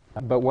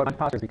but what my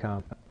posture has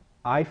become,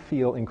 I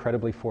feel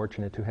incredibly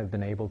fortunate to have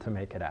been able to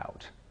make it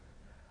out.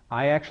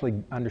 I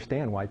actually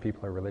understand why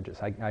people are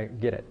religious. I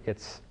get it.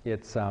 It's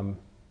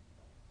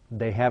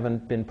they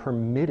haven't been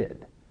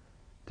permitted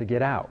to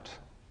get out.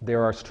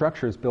 There are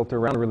structures built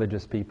around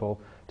religious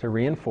people to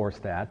reinforce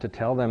that, to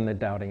tell them that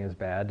doubting is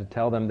bad, to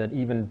tell them that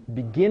even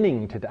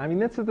beginning to... I mean,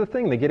 that's the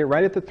thing. They get it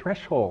right at the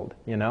threshold,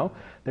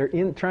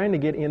 They're trying to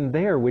get in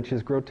there, which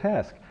is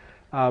grotesque.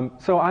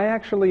 So I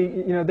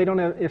actually, they don't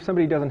have... If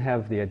somebody doesn't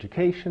have the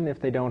education, if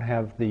they don't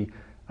have the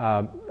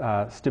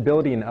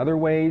stability in other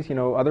ways,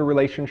 other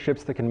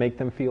relationships that can make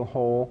them feel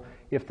whole,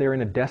 if they're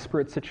in a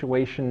desperate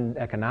situation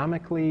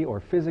economically or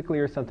physically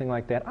or something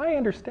like that, I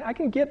understand. I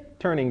can get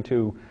turning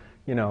to,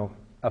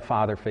 a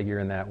father figure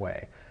in that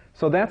way.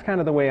 So that's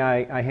kind of the way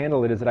I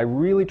handle it, is that I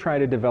really try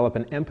to develop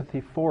an empathy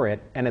for it,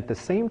 and at the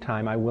same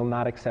time, I will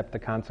not accept the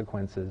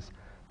consequences,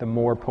 the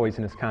more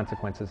poisonous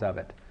consequences of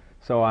it.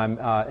 So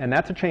and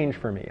that's a change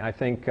for me. I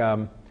think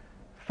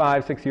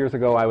 5-6 years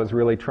ago, I was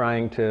really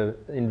trying to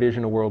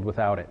envision a world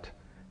without it.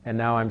 And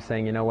now I'm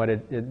saying, you know what,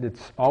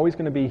 it's always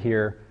going to be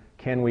here.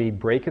 Can we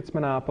break its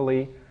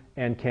monopoly,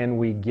 and can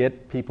we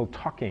get people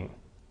talking?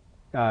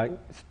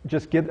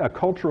 Just get a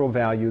cultural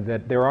value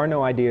that there are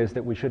no ideas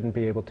that we shouldn't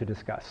be able to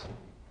discuss.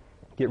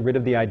 Get rid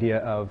of the idea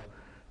of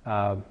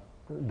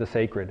the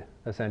sacred,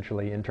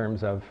 essentially, in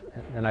terms of,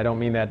 and I don't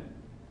mean that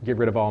get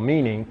rid of all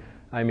meaning,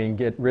 I mean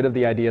get rid of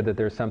the idea that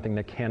there's something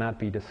that cannot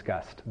be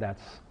discussed.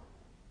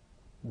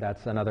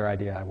 That's another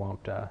idea I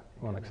won't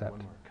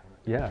accept.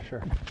 Yeah,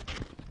 sure.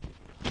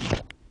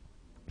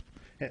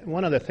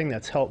 One other thing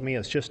that's helped me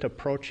is just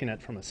approaching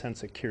it from a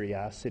sense of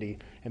curiosity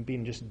and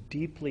being just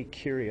deeply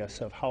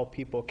curious of how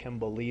people can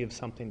believe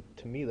something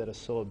to me that is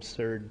so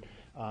absurd,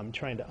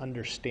 trying to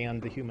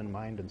understand the human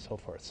mind and so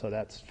forth. So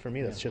that's, for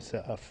me, that's just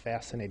a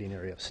fascinating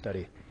area of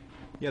study.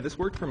 Yeah, this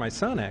worked for my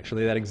son,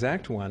 actually, that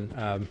exact one.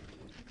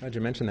 Glad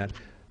you mentioned that.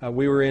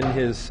 We were in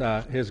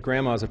his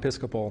grandma's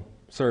Episcopal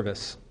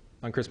service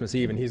on Christmas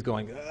Eve, and he's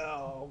going,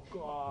 oh,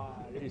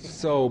 God, he's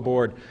so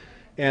bored.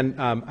 And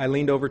I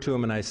leaned over to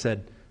him and I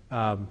said,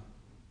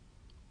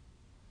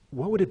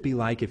 what would it be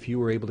like if you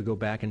were able to go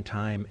back in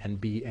time and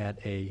be at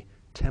a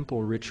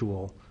temple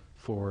ritual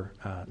for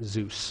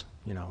Zeus?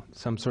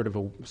 Some sort of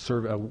a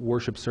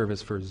worship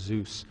service for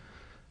Zeus.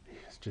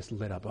 It's just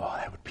lit up. Oh,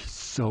 that would be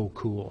so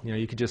cool.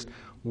 You could just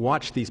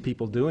watch these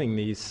people doing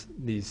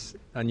these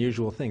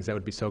unusual things. That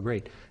would be so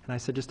great. And I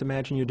said, just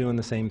imagine you doing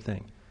the same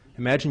thing.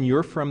 Imagine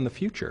you're from the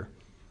future,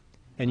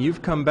 and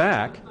you've come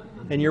back,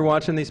 and you're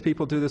watching these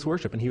people do this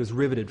worship. And he was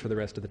riveted for the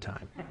rest of the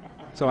time.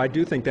 So I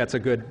do think that's a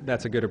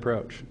good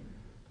approach.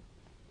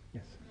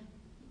 Yes.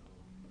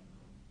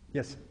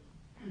 Yes.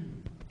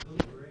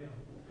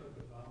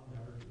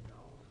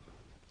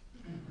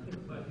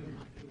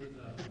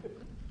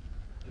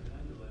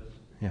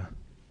 Yeah.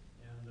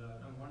 And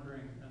I'm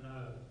wondering, and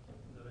not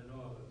that I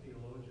know of a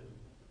theologian,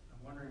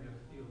 I'm wondering if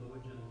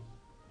theologians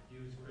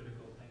use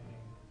critical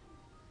thinking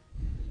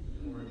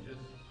or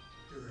just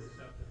pure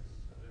acceptance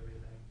of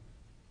everything.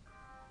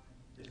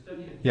 They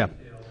study in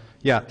detail.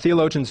 Yeah,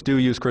 theologians do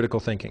use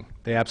critical thinking.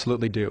 They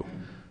absolutely do.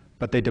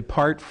 But they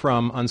depart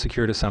from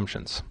unsecured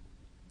assumptions.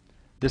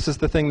 This is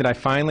the thing that I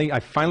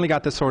finally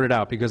got this sorted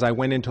out, because I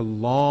went into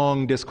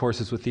long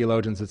discourses with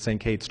theologians at St.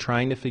 Kate's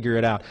trying to figure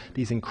it out.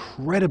 These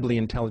incredibly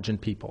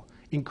intelligent people,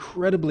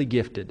 incredibly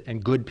gifted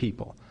and good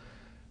people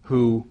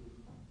who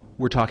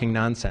were talking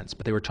nonsense,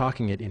 but they were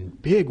talking it in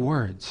big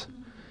words.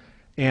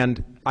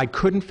 And I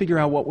couldn't figure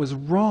out what was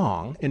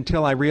wrong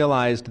until I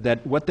realized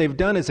that what they've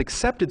done is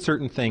accepted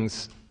certain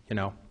things,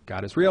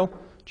 God is real,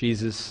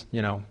 Jesus,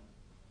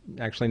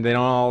 actually, they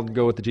don't all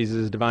go with the Jesus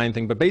is divine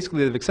thing, but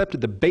basically they've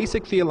accepted the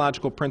basic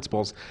theological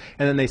principles,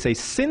 and then they say,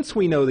 since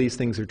we know these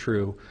things are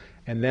true,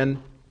 and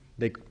then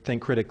they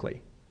think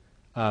critically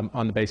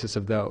on the basis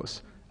of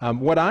those.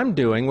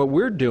 What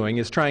we're doing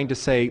is trying to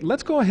say,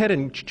 let's go ahead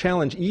and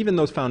challenge even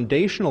those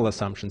foundational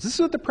assumptions. This is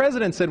what the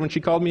president said when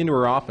she called me into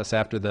her office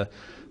after the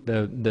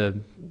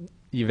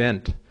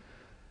event.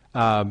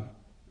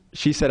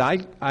 She said,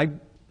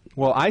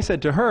 I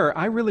said to her,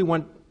 I really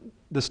want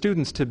the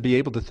students to be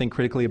able to think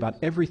critically about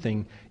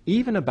everything,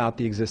 even about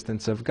the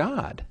existence of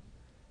God.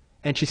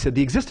 And she said,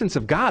 the existence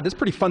of God, that's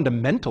pretty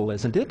fundamental,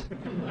 isn't it?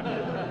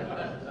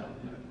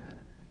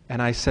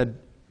 And I said,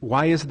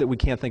 why is it that we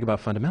can't think about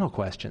fundamental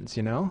questions,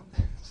 you know?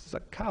 This is a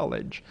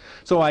college.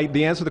 So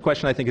the answer to the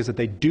question, I think, is that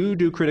they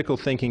do critical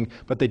thinking,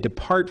 but they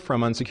depart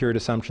from unsecured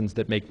assumptions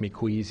that make me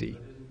queasy.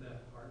 But isn't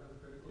that part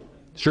of critical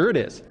thinking? Sure it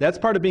is. That's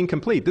part of being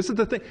complete. This is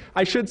the thing.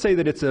 I should say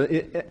that it's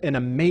an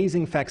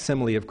amazing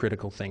facsimile of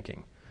critical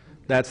thinking.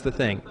 That's the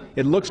thing.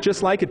 It looks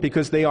just like it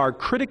because they are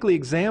critically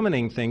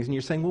examining things, and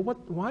you're saying, well,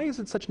 why is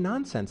it such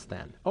nonsense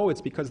then? Oh,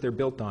 it's because they're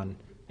built on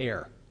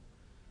air.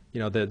 You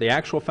know, the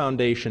actual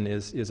foundation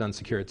is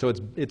unsecured. So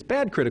it's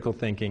bad critical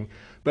thinking,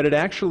 but it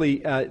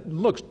actually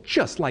looks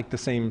just like the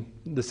same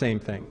thing.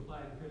 Apply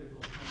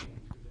critical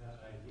thinking to that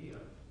idea,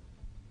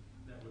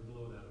 that would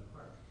blow that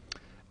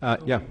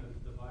apart. Yeah.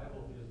 The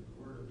Bible is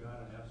the Word of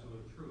God and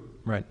absolute truth.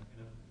 Right.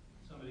 And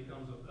if somebody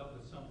comes up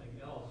with something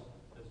else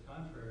that's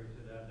contrary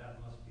to that,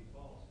 that must be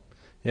false.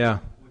 Yeah.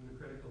 Would the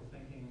critical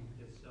thinking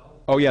itself?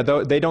 Oh, yeah.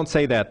 They don't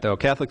say that, though.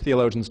 Catholic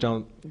theologians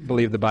don't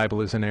believe the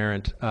Bible is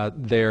inerrant.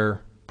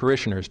 Their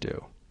parishioners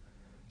do.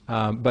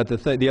 But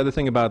the other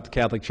thing about the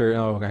Catholic Church,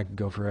 I could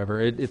go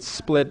forever. It's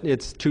split.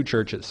 It's two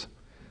churches.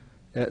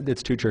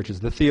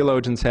 The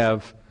theologians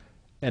have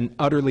an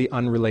utterly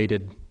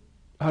unrelated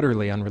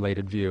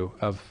view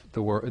of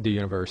the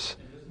universe.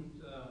 And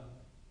isn't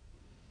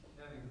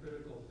having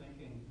critical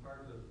thinking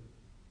part of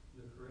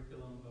the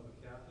curriculum of a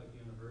Catholic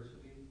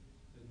university?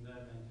 Isn't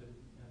that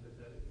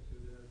antithetic to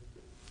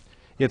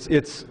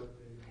their?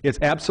 It's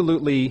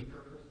absolutely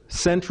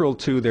central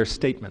to their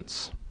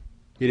statements.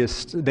 It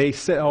is. They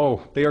say,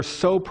 they are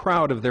so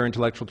proud of their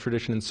intellectual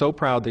tradition and so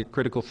proud that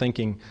critical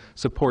thinking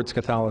supports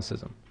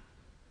Catholicism.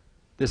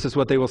 This is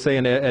what they will say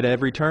at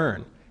every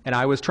turn. And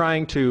I was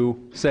trying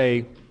to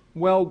say,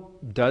 well,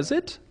 does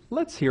it?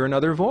 Let's hear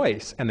another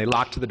voice. And they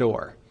locked the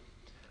door.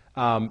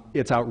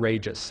 It's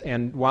outrageous.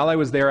 And while I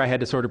was there, I had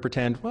to sort of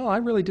pretend, well, I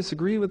really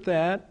disagree with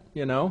that.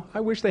 You know, I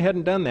wish they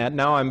hadn't done that.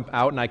 Now I'm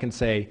out and I can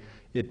say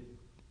it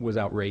was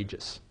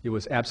outrageous. It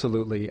was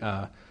absolutely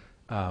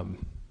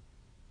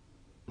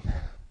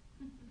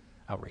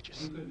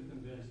outrageous. You couldn't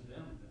convince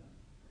them then,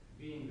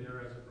 being there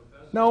as a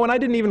professor. No, and I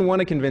didn't even want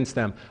to convince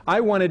them. I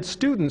wanted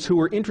students who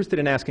were interested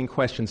in asking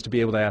questions to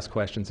be able to ask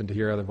questions and to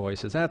hear other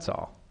voices. That's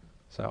all.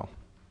 So,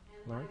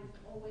 Lauren? And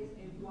I'm always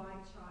a why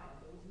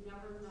child. It was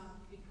never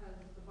enough because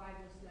the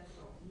Bible said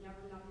so.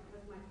 Never enough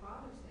because my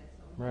father said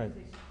so. Right.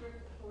 He was a strict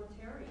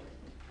authoritarian.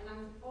 And I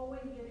was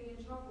always getting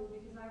in trouble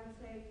because I would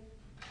say,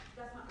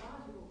 that's not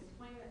logical.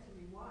 Explain that to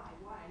me. Why?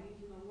 I need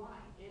to know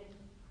why. And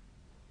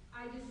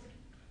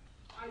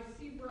I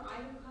see where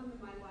I have come in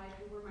my life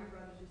and where my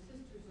brothers and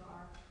sisters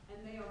are,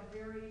 and they are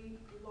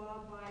very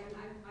law-abiding.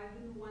 I've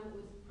been the one that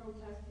was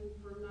protesting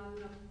for not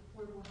enough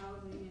affordable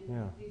housing in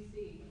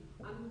D.C.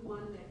 I'm the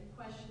one that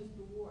questions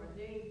the war.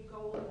 They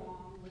go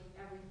along with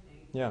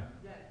everything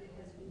that it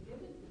has been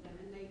given to them,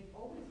 and they've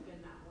always been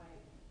that way.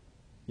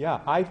 Yeah,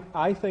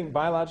 I think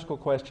biological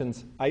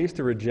questions, I used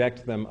to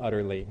reject them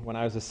utterly. When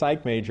I was a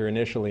psych major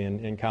initially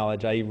in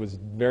college, I was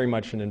very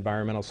much an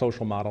environmental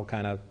social model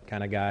kind of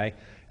guy.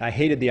 I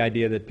hated the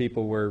idea that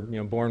people were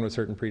born with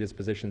certain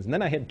predispositions. And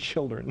then I had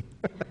children.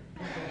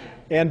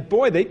 And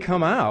boy, they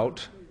come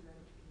out.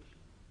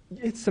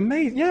 It's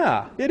amazing.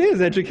 Yeah, it is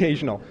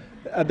educational.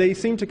 They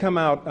seem to come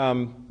out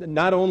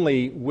not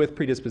only with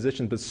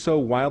predispositions, but so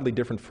wildly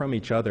different from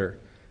each other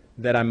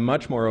that I'm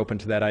much more open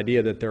to that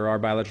idea that there are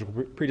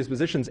biological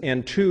predispositions,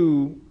 and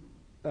to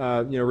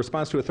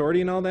response to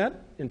authority and all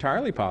that,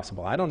 entirely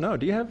possible. I don't know.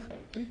 What do you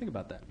think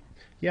about that?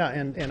 Yeah,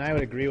 and I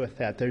would agree with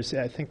that.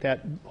 I think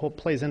that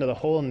plays into the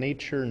whole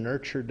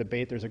nature-nurture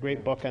debate. There's a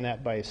great book on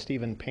that by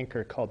Steven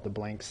Pinker called The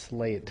Blank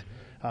Slate.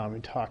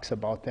 It talks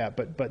about that.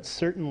 But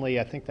certainly,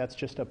 I think that's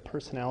just a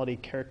personality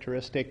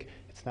characteristic.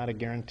 It's not a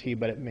guarantee,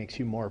 but it makes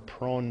you more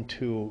prone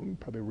to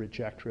probably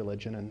reject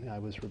religion, and I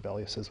was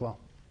rebellious as well.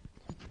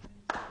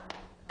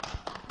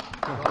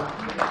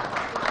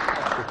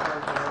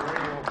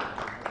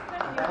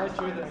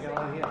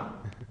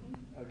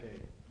 Okay,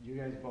 you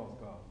guys both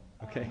go.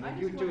 Okay.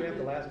 And you two have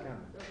the last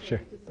comment. Sure.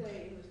 To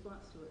say in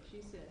response to what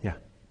she said. Yeah.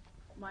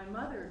 My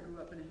mother grew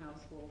up in a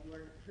household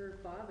where her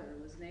father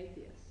was an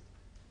atheist.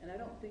 And I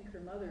don't think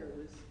her mother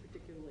was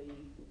particularly,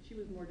 she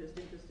was more just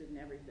interested in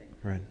everything.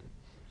 Right.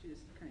 She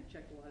just kind of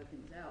checked a lot of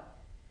things out.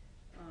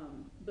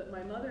 But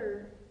my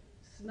mother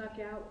snuck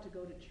out to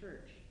go to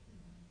church.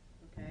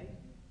 Okay?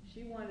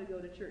 She wanted to go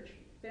to church.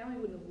 Family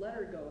wouldn't have let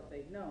her go if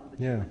they'd known, but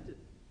she went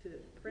to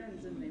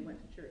friends and they went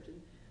to church.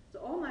 And so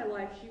all my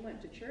life she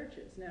went to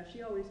churches. Now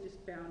she always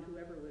just found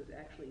whoever was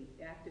actually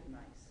acted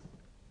nice.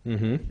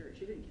 Mm-hmm. Church.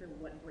 She didn't care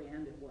what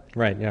brand it was.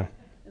 Right, yeah.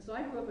 And so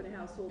I grew up in a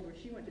household where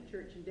she went to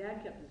church and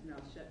Dad kept his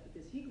mouth shut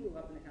because he grew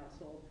up in a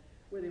household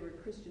where they were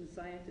Christian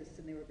Scientists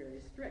and they were very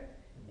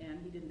strict. And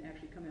he didn't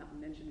actually come out and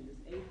mention he was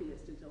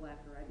atheist until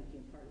after I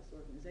became part of this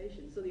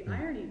organization. So the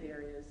irony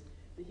there is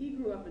that he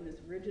grew up in this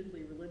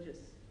rigidly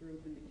religious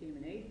group and became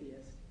an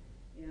atheist,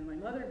 and my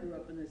mother grew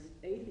up in this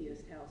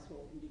atheist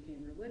household and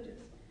became religious.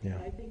 Yeah.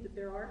 And I think that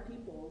there are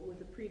people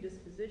with a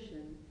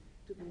predisposition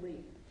to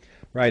believe.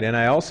 Right, and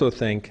I also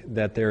think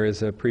that there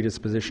is a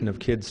predisposition of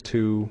kids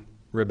to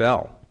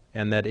rebel,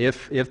 and that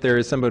if there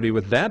is somebody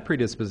with that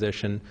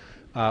predisposition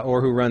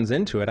or who runs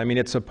into it, I mean,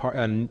 it's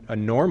a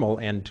normal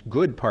and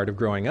good part of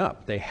growing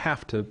up. They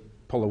have to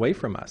pull away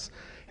from us.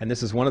 And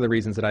this is one of the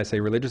reasons that I say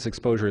religious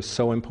exposure is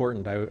so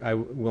important. I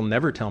will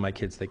never tell my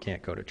kids they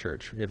can't go to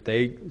church. If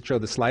they show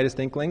the slightest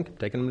inkling,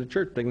 taking them to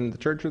church, taking them to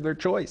church of their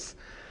choice,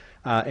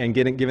 and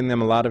giving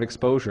them a lot of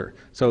exposure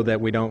so that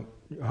we don't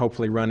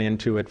hopefully run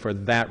into it for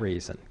that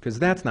reason. Because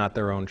that's not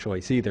their own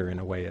choice either, in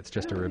a way. It's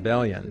just a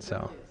rebellion. So, I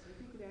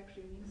think it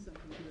actually means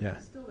something to her. yeah.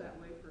 It's still that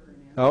way for her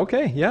now.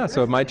 Okay, yeah,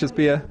 so it might just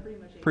be a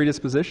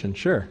predisposition.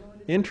 Sure.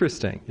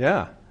 Interesting.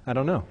 Yeah, I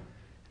don't know.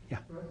 Yeah.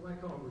 My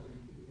comment was in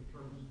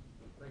terms,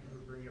 thank you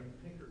for bringing up the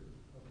thinker.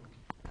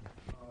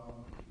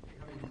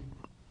 Having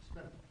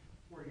spent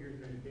 40 years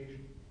in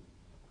education,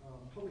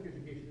 public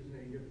education isn't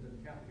any different than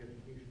Catholic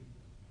education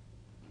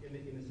in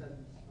the sense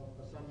of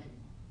assumption.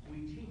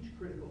 We teach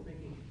critical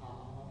thinking,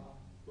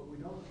 but we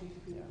don't teach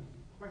people to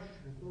question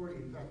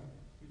authority. In fact,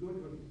 you go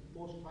to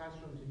most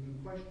classrooms and you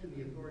question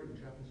the authority, which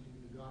happens to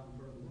be the God in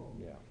front of the room.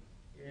 Yeah.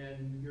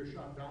 And you're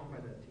shot down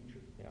by that teacher.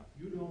 Yeah.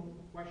 You don't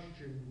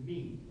question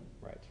me.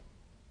 Right.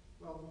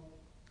 Well,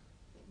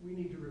 we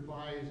need to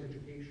revise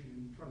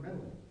education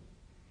fundamentally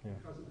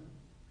because of that.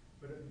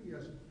 But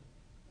yes,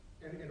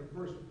 and of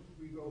course,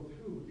 we go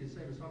through the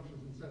same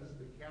assumptions in the sense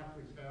that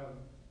Catholics have,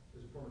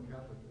 as a former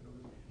Catholic,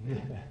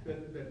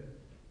 that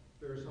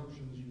there are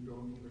assumptions you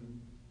don't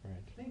even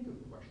think of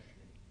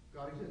questioning.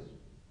 God exists,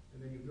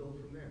 and then you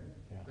build from there.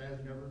 Yeah. That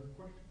is never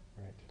questioned.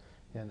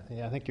 And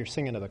yeah, I think you're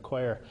singing to the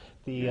choir.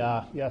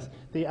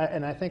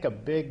 And I think a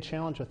big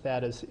challenge with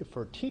that is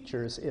for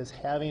teachers is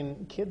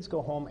having kids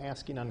go home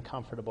asking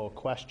uncomfortable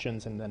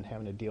questions and then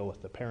having to deal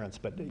with the parents.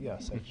 But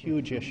yes, a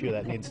huge issue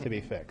that needs to be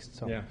fixed.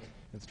 So. Yeah,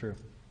 that's true.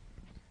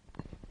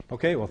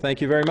 Okay, well,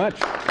 thank you very much.